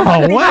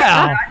 Oh,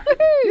 wow.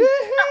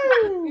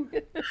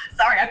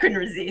 Sorry, I couldn't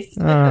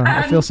resist.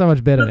 I feel so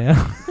much better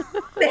now.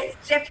 There's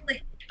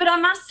definitely... But I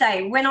must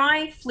say, when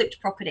I flipped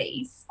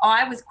properties,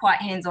 I was quite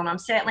hands-on. I'm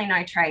certainly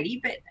no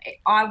tradie, but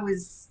I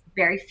was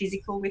very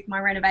physical with my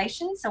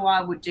renovation. So I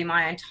would do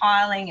my own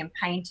tiling and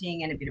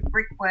painting and a bit of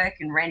brickwork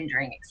and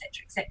rendering,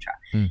 etc.,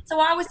 etc. So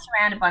I was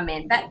surrounded by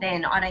men. Back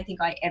then, I don't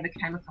think I ever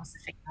came across a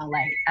female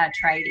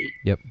tradie.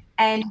 Yep.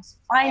 And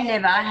I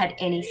never had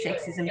any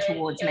sexism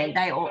towards me.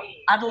 They all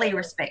utterly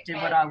respected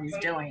what I was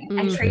doing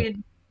and treated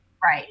me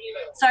great.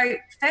 So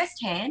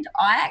firsthand,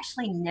 I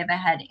actually never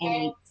had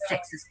any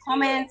sexist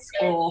comments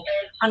or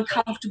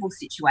uncomfortable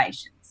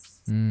situations.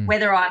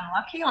 Whether I'm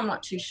lucky, I'm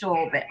not too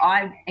sure, but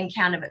I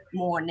encounter it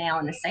more now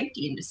in the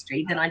safety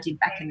industry than I did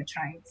back in the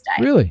trades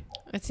days. Really?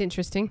 That's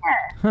interesting.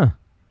 Yeah. Huh.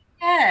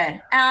 Yeah.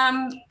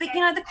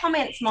 But, the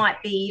comments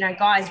might be,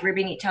 guys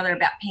ribbing each other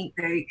about pink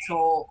boots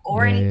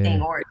or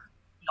anything, or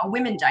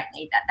women don't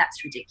need that.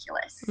 That's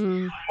ridiculous.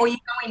 Or you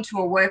go into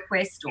a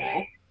workwear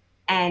store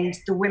and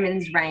the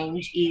women's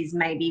range is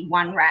maybe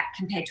 1 rack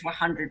compared to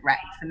 100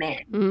 rack for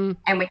men.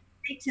 And we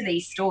speak to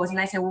these stores and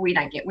they say, well, we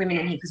don't get women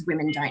in here because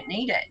women don't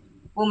need it.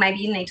 Well, maybe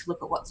you need to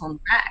look at what's on the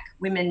back.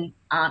 Women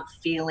aren't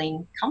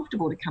feeling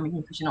comfortable to come in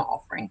here because you're not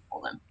offering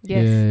for them.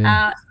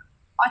 Yes.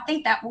 I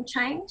think that will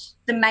change.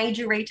 The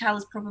major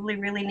retailers probably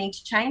really need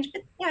to change,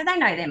 but they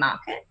know their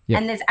market,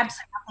 and there's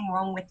absolutely nothing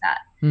wrong with that.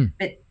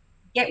 But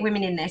get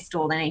women in their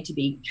store, they need to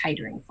be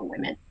catering for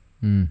women.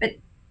 But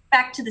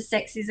back to the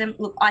sexism,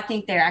 look, I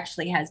think there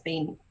actually has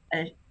been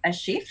a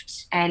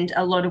shift, and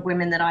a lot of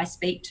women that I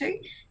speak to,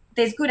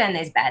 there's good and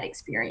there's bad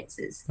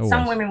experiences. Always.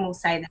 Some women will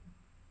say that,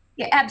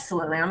 yeah,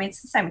 absolutely. I mean,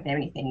 it's the same with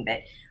anything, but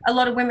a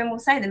lot of women will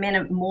say the men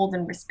are more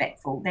than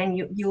respectful. Then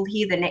you'll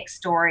hear the next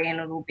story, and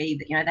it'll be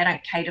that, they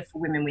don't cater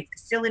for women with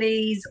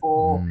facilities,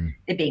 or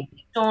they're being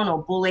picked on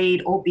or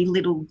bullied or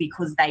belittled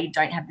because they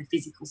don't have the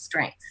physical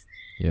strength.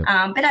 Yep.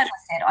 But as I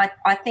said,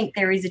 I think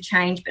there is a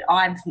change, but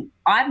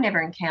I've never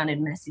encountered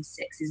massive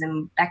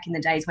sexism back in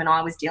the days when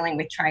I was dealing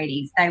with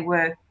tradies. They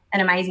were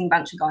an amazing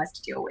bunch of guys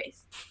to deal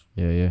with.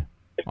 Yeah.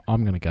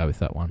 I'm going to go with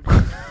that one.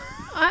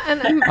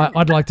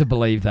 I'd like to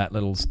believe that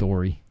little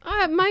story.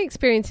 My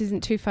experience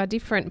isn't too far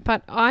different,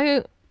 but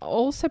I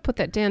also put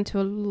that down to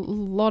a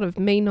lot of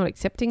me not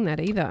accepting that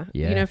either.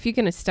 Yeah. If you're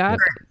going to start,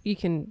 you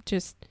can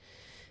just,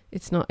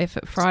 it's not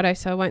Effort Friday,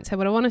 so I won't say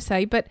what I want to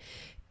say, but,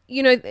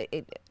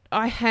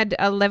 I had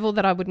a level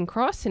that I wouldn't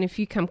cross, and if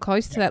you come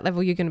close to that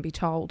level, you're going to be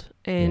told.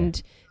 And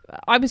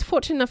I was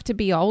fortunate enough to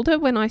be older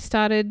when I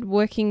started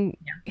working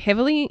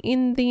heavily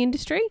in the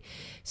industry,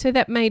 so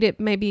that made it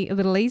maybe a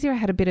little easier. I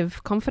had a bit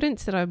of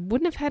confidence that I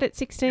wouldn't have had at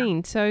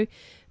 16. So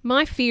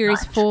my fear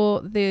is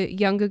for the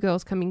younger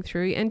girls coming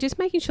through, and just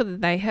making sure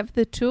that they have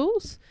the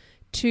tools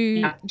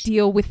to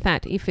deal with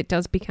that if it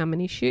does become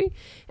an issue.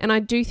 And I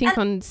do think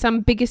on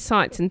some bigger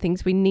sites and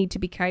things, we need to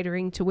be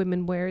catering to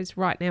women, whereas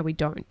right now we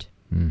don't.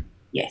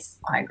 Yes,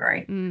 I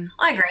agree.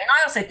 I agree. And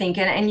I also think,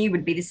 and you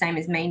would be the same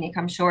as me, Nick,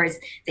 I'm sure, is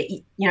that,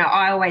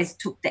 I always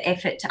took the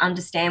effort to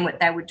understand what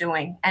they were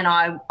doing, and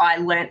I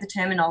learnt the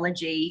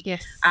terminology.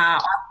 Yes.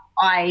 I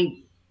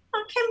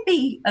can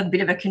be a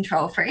bit of a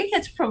control freak.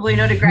 It's probably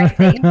not a great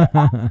thing.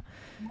 I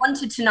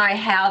wanted to know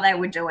how they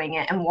were doing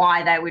it and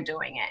why they were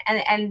doing it.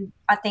 And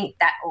I think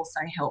that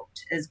also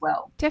helped as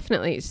well.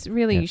 Definitely. It's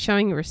really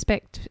showing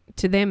respect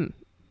to them.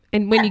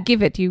 And when you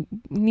give it, you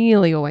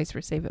nearly always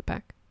receive it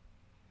back.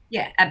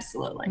 Yeah,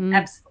 absolutely.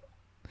 Absolutely.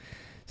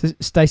 So,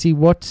 Stacey,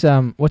 what's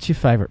your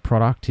favourite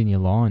product in your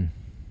line?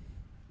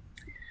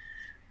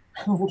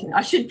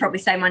 I should probably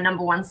say my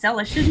number one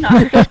seller, shouldn't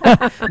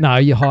I? No,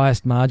 your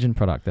highest margin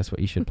product. That's what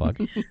you should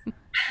plug.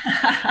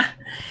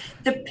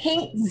 The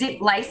pink zip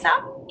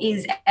lace-up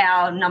is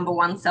our number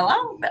one seller,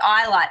 but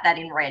I like that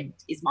in red,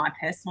 is my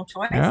personal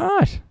choice.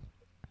 Right.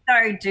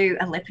 So do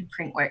a leopard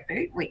print work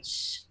boot,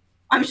 which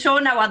I'm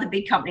sure no other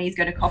big company is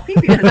going to copy,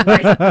 because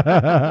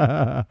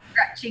they're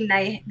scratching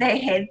their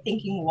head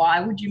thinking,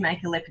 why would you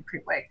make a leopard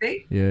print work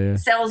boot? Yeah.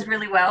 Sells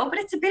really well, but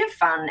it's a bit of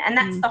fun, and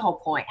that's the whole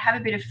point. Have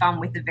a bit of fun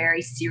with a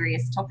very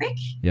serious topic.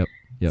 Yep.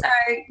 So,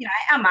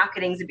 our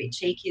marketing's a bit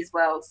cheeky as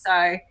well.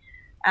 So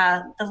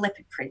the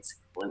leopard print's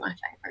probably my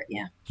favourite,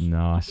 yeah.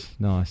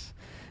 Nice.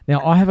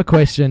 Now, I have a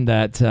question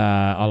that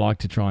I like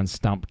to try and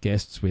stump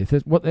guests with.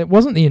 It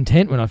wasn't the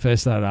intent when I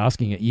first started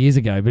asking it years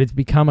ago, but it's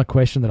become a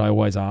question that I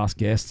always ask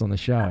guests on the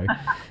show.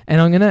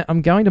 And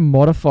I'm going to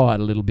modify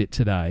it a little bit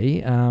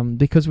today,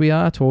 because we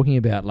are talking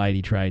about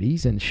lady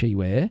tradies and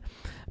she-wear.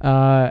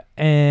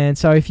 And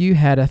so if you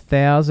had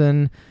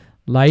 1,000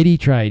 lady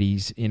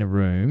tradies in a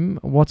room,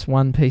 what's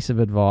one piece of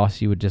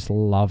advice you would just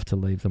love to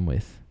leave them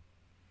with?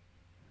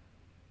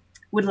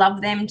 Would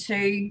love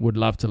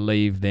to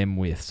leave them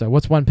with. So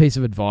what's one piece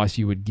of advice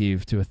you would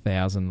give to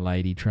 1,000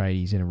 lady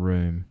tradies in a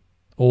room,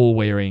 all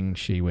wearing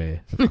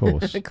she-wear, of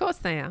course? Of course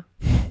they are.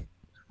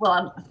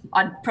 Well,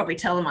 I'd probably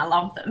tell them I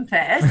love them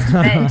first.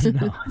 But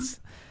Nice.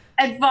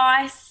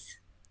 Advice,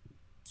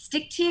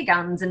 stick to your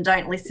guns and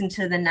don't listen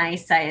to the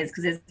naysayers,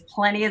 because there's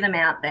plenty of them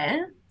out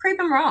there. Prove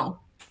them wrong.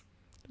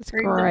 That's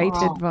great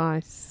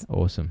advice.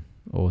 Awesome.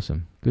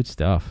 Good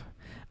stuff.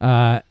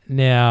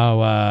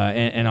 Now,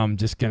 and I'm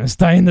just going to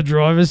stay in the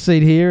driver's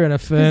seat here and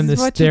affirm the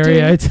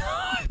stereotype.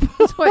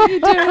 That's what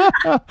you do.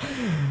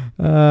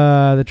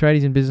 The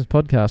Tradies in Business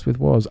podcast with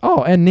Woz.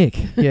 Oh, and Nick.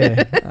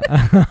 Yeah.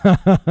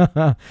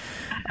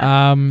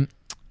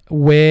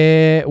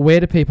 Where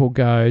do people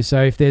go?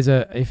 So if there's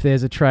a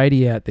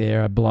tradie out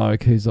there, a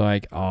bloke who's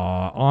like,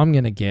 oh, I'm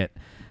going to get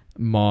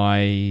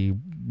my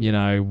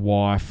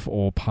wife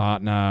or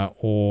partner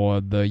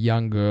or the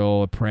young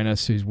girl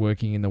apprentice who's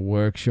working in the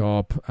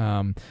workshop,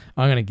 I'm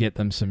going to get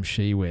them some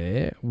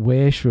she-wear.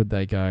 Where should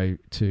they go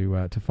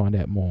to find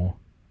out more?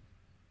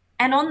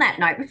 And on that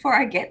note, before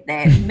I get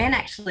there, men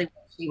actually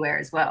wear she-wear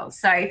as well.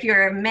 So if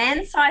you're a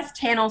man size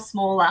 10 or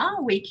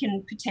smaller, we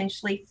can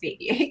potentially fit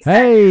you. So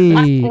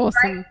hey,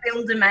 awesome.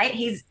 Builder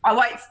mate,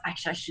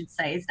 I should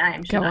say his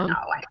name. Go on. No,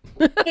 I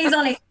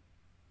won't.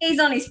 He's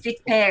on his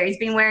fifth pair. He's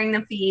been wearing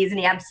them for years and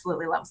he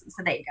absolutely loves them.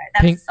 So there you go.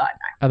 That's pink. a side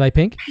note. Are they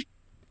pink?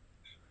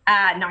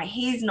 No,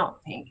 he's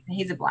not pink.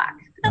 He's a black.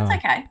 But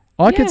that's okay.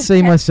 I could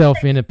see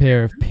myself in a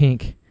pair of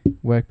pink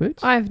work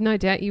boots. I have no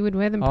doubt you would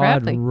wear them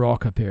proudly. I'd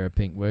rock a pair of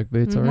pink work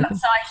boots, I reckon. What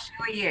size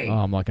shoe are you? Oh,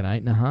 I'm like an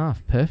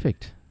 8.5.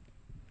 Perfect.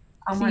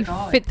 Oh so my you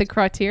God. fit the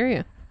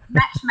criteria.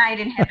 Match made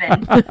in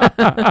heaven.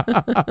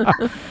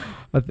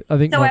 I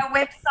think so. Our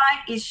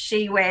website is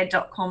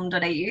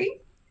shewear.com.au.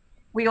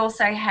 We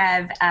also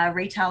have a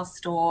retail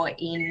store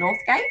in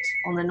Northgate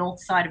on the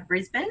north side of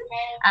Brisbane,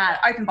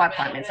 open by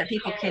appointment, so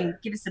people can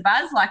give us a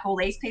buzz like all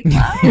these people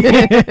are. Come in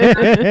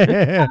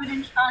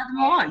and try them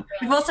on.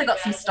 We've also got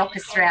some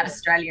stockists throughout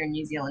Australia and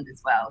New Zealand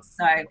as well.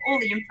 So all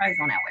the info's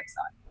on our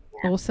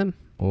website. Awesome.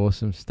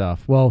 Awesome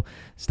stuff. Well,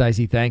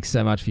 Stacey, thanks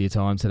so much for your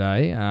time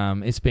today.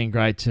 It's been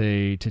great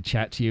to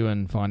chat to you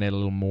and find out a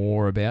little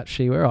more about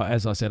SheWear.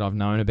 As I said, I've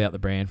known about the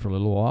brand for a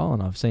little while,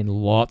 and I've seen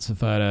lots of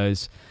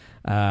photos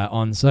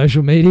on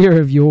social media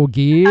of your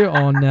gear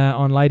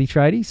on Lady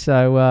Tradies.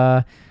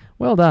 So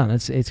well done.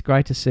 It's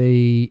great to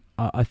see.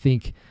 I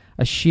think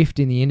a shift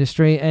in the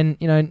industry, and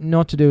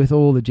not to do with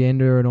all the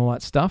gender and all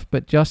that stuff,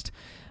 but just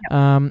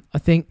I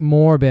think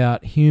more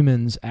about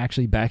humans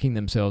actually backing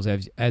themselves,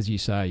 as you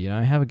say.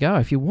 Have a go.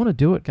 If you want to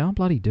do it, go and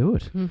bloody do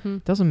it. Mm-hmm.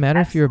 Doesn't matter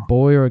if you're a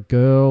boy or a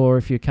girl, or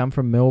if you come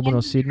from Melbourne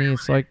or Sydney.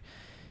 It's like,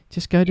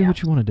 just go do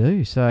what you want to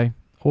do. So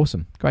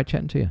awesome. Great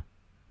chatting to you.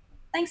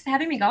 Thanks for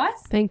having me, guys.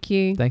 Thank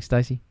you. Thanks,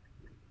 Stacey.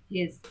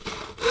 Cheers.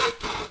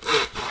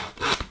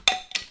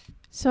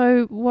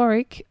 So,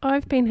 Warwick,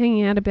 I've been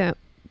hanging out about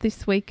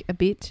this week a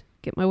bit.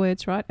 Get my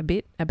words right.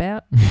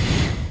 About.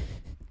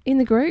 In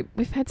the group,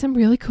 we've had some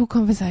really cool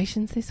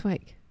conversations this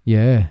week.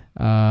 Yeah.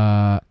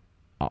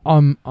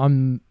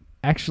 I'm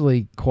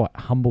actually quite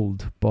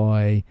humbled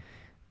by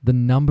the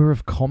number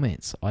of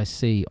comments I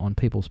see on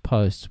people's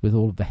posts with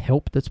all of the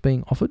help that's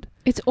being offered.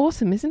 It's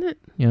awesome, isn't it?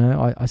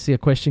 I see a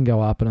question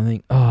go up and I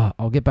think,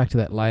 I'll get back to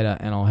that later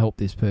and I'll help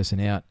this person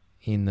out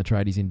in the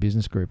Tradies in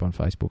Business group on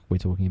Facebook we're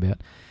talking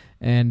about.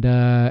 And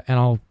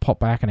I'll pop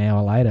back an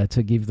hour later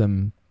to give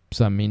them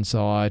some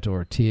insight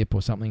or a tip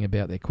or something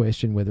about their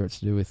question, whether it's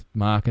to do with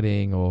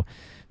marketing or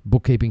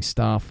bookkeeping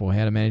stuff or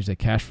how to manage their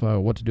cash flow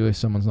or what to do if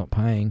someone's not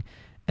paying.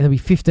 And there'll be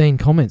 15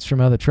 comments from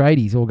other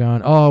tradies all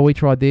going, we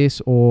tried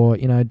this, or,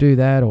 do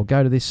that, or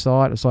go to this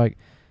site. It's like,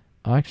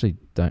 I actually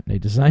don't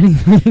need to say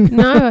anything.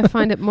 No, I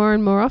find it more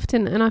and more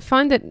often. And I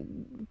find that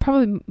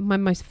probably my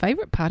most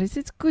favourite part is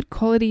it's good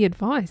quality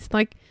advice.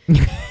 Like,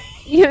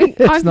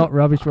 it's not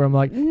rubbish where I'm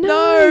like,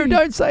 no,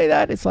 don't say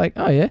that. It's like,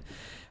 oh, yeah,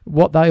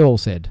 what they all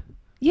said.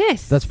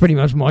 Yes. That's pretty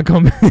much my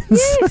comments.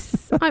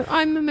 Yes.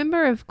 I'm a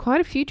member of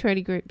quite a few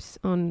tradie groups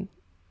on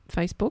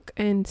Facebook,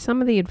 and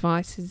some of the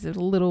advice is a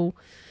little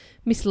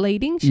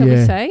misleading, shall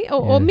we say,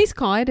 or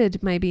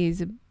misguided maybe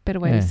is a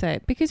better way to say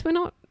it, because we're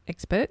not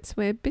experts,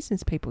 we're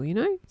business people,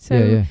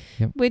 so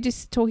we're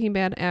just talking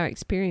about our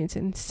experience,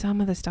 and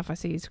some of the stuff I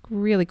see is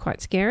really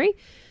quite scary.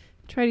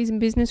 Tradies in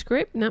Business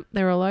group,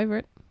 they're all over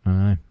it. I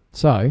know.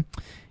 So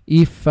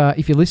if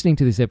you're listening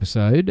to this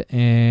episode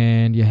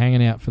and you're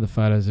hanging out for the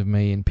photos of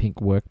me in pink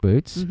work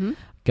boots,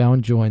 go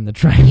and join the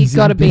Tradies. You've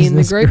got to be in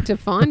the group to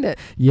find it.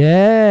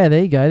 Yeah,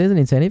 there you go. There's an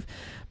incentive.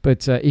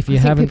 But if you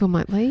haven't, people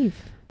might leave.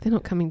 They're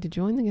not coming to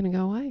join. They're going to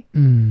go away.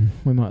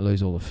 We might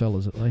lose all the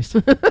fellas at least.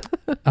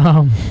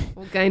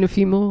 We'll gain a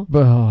few more.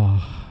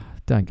 But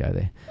don't go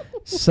there.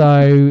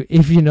 So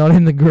if you're not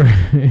in the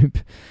group,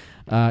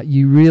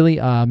 you really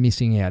are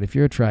missing out. If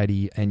you're a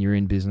tradie and you're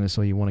in business,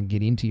 or you want to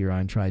get into your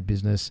own trade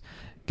business,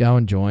 go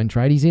and join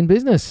Tradies in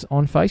Business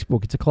on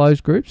Facebook. It's a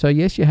closed group, so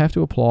yes, you have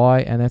to apply,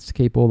 and that's to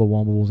keep all the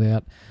wombles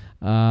out.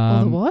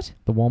 All the what?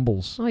 The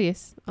Wombles. Oh,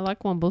 yes. I like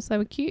Wombles. They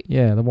were cute.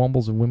 Yeah, the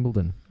Wombles of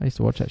Wimbledon. I used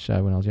to watch that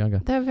show when I was younger.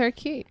 They were very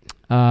cute.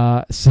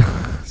 So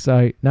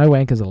no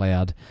wankers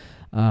allowed.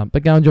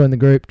 But go and join the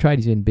group,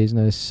 Tradies in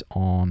Business,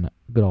 on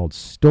good old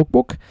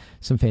Stalkbook.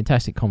 Some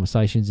fantastic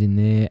conversations in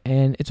there.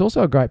 And it's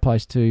also a great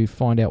place to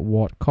find out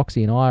what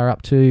Coxie and I are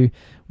up to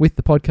with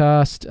the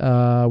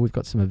podcast. We've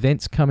got some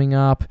events coming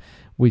up.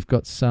 We've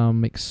got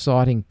some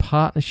exciting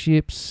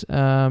partnerships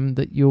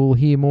that you'll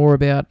hear more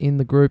about in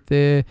the group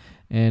there.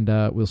 And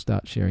we'll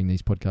start sharing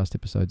these podcast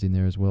episodes in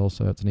there as well.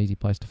 So it's an easy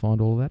place to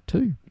find all of that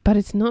too. But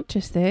it's not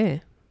just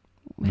there.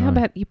 How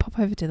about you pop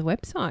over to the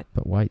website?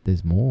 But wait,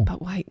 there's more.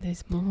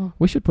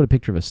 We should put a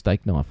picture of a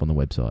steak knife on the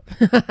website.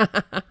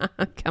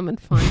 Come and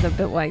find them,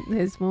 but wait,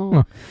 there's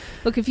more.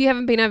 Look, if you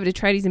haven't been over to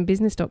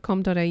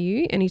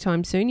tradiesinbusiness.com.au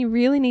anytime soon, you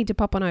really need to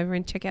pop on over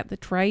and check out the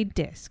trade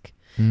desk.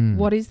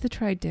 What is the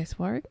trade desk,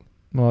 Warwick?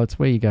 Well, it's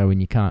where you go when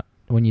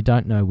you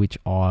don't know which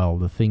aisle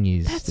the thing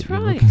is. That's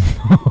right.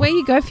 Where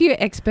you go for your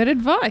expert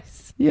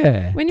advice.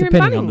 Yeah. When you're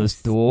depending in Bunnings. on the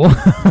store.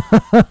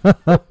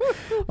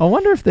 I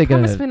wonder if they're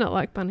going to... Promise we're not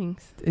like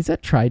Bunnings. Is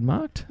that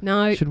trademarked?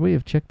 No. Should we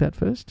have checked that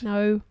first?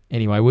 No.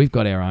 Anyway, we've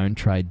got our own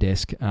trade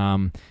desk,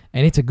 and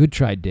it's a good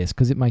trade desk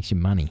because it makes you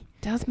money.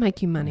 It does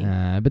make you money.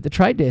 But the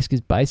trade desk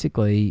is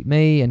basically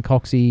me and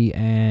Coxie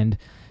and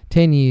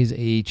 10 years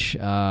each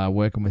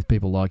working with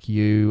people like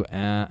you,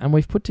 and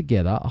we've put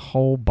together a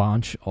whole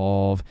bunch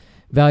of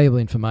valuable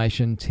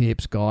information,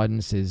 tips,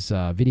 guidance. There's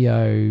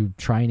video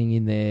training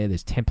in there.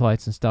 There's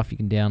templates and stuff you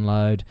can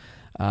download.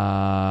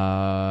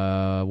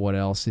 What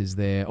else is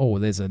there? Oh,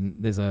 there's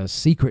a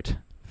secret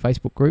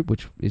Facebook group,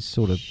 which is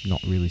sort of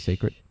not really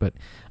secret. But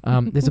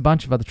there's a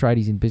bunch of other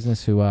tradies in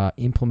business who are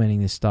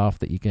implementing this stuff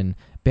that you can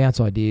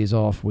bounce ideas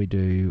off. We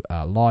do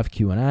live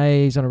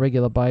Q&As on a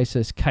regular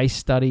basis, case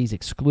studies,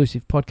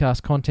 exclusive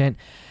podcast content,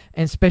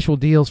 and special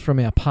deals from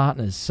our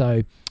partners.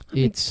 So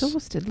it's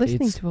exhausted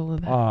listening to all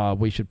of that.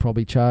 We should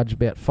probably charge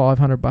about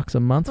 $500 a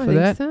month for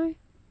that. So.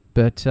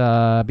 But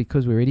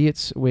because we're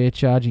idiots, we're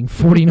charging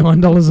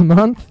 $49 a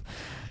month.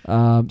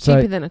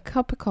 Cheaper than a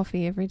cup of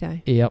coffee every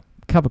day. Yep.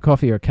 Cup of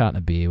coffee or a carton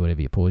of beer,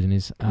 whatever your poison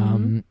is.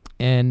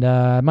 And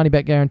money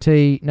back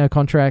guarantee, no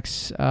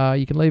contracts.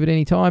 You can leave at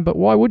any time, but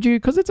why would you?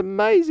 Because it's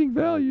amazing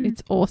value.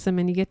 It's awesome,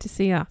 and you get to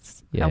see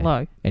us. Yeah.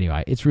 Hello.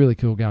 Anyway, it's really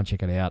cool. Go and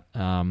check it out.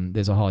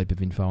 There's a whole heap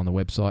of info on the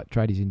website,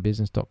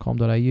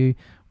 tradiesinbusiness.com.au.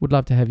 Would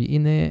love to have you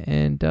in there,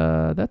 and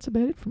that's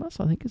about it from us,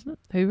 I think, isn't it?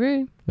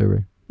 Hooroo.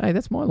 Hooroo. Hey,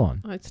 that's my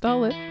line. I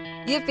stole it.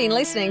 You've been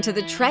listening to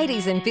the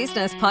Tradies in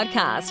Business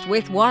podcast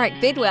with Warwick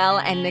Bidwell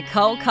and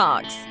Nicole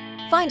Cox.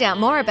 Find out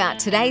more about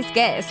today's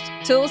guest,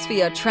 tools for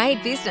your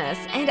trade business,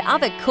 and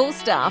other cool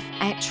stuff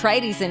at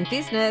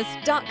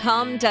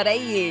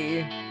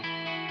tradiesinbusiness.com.au.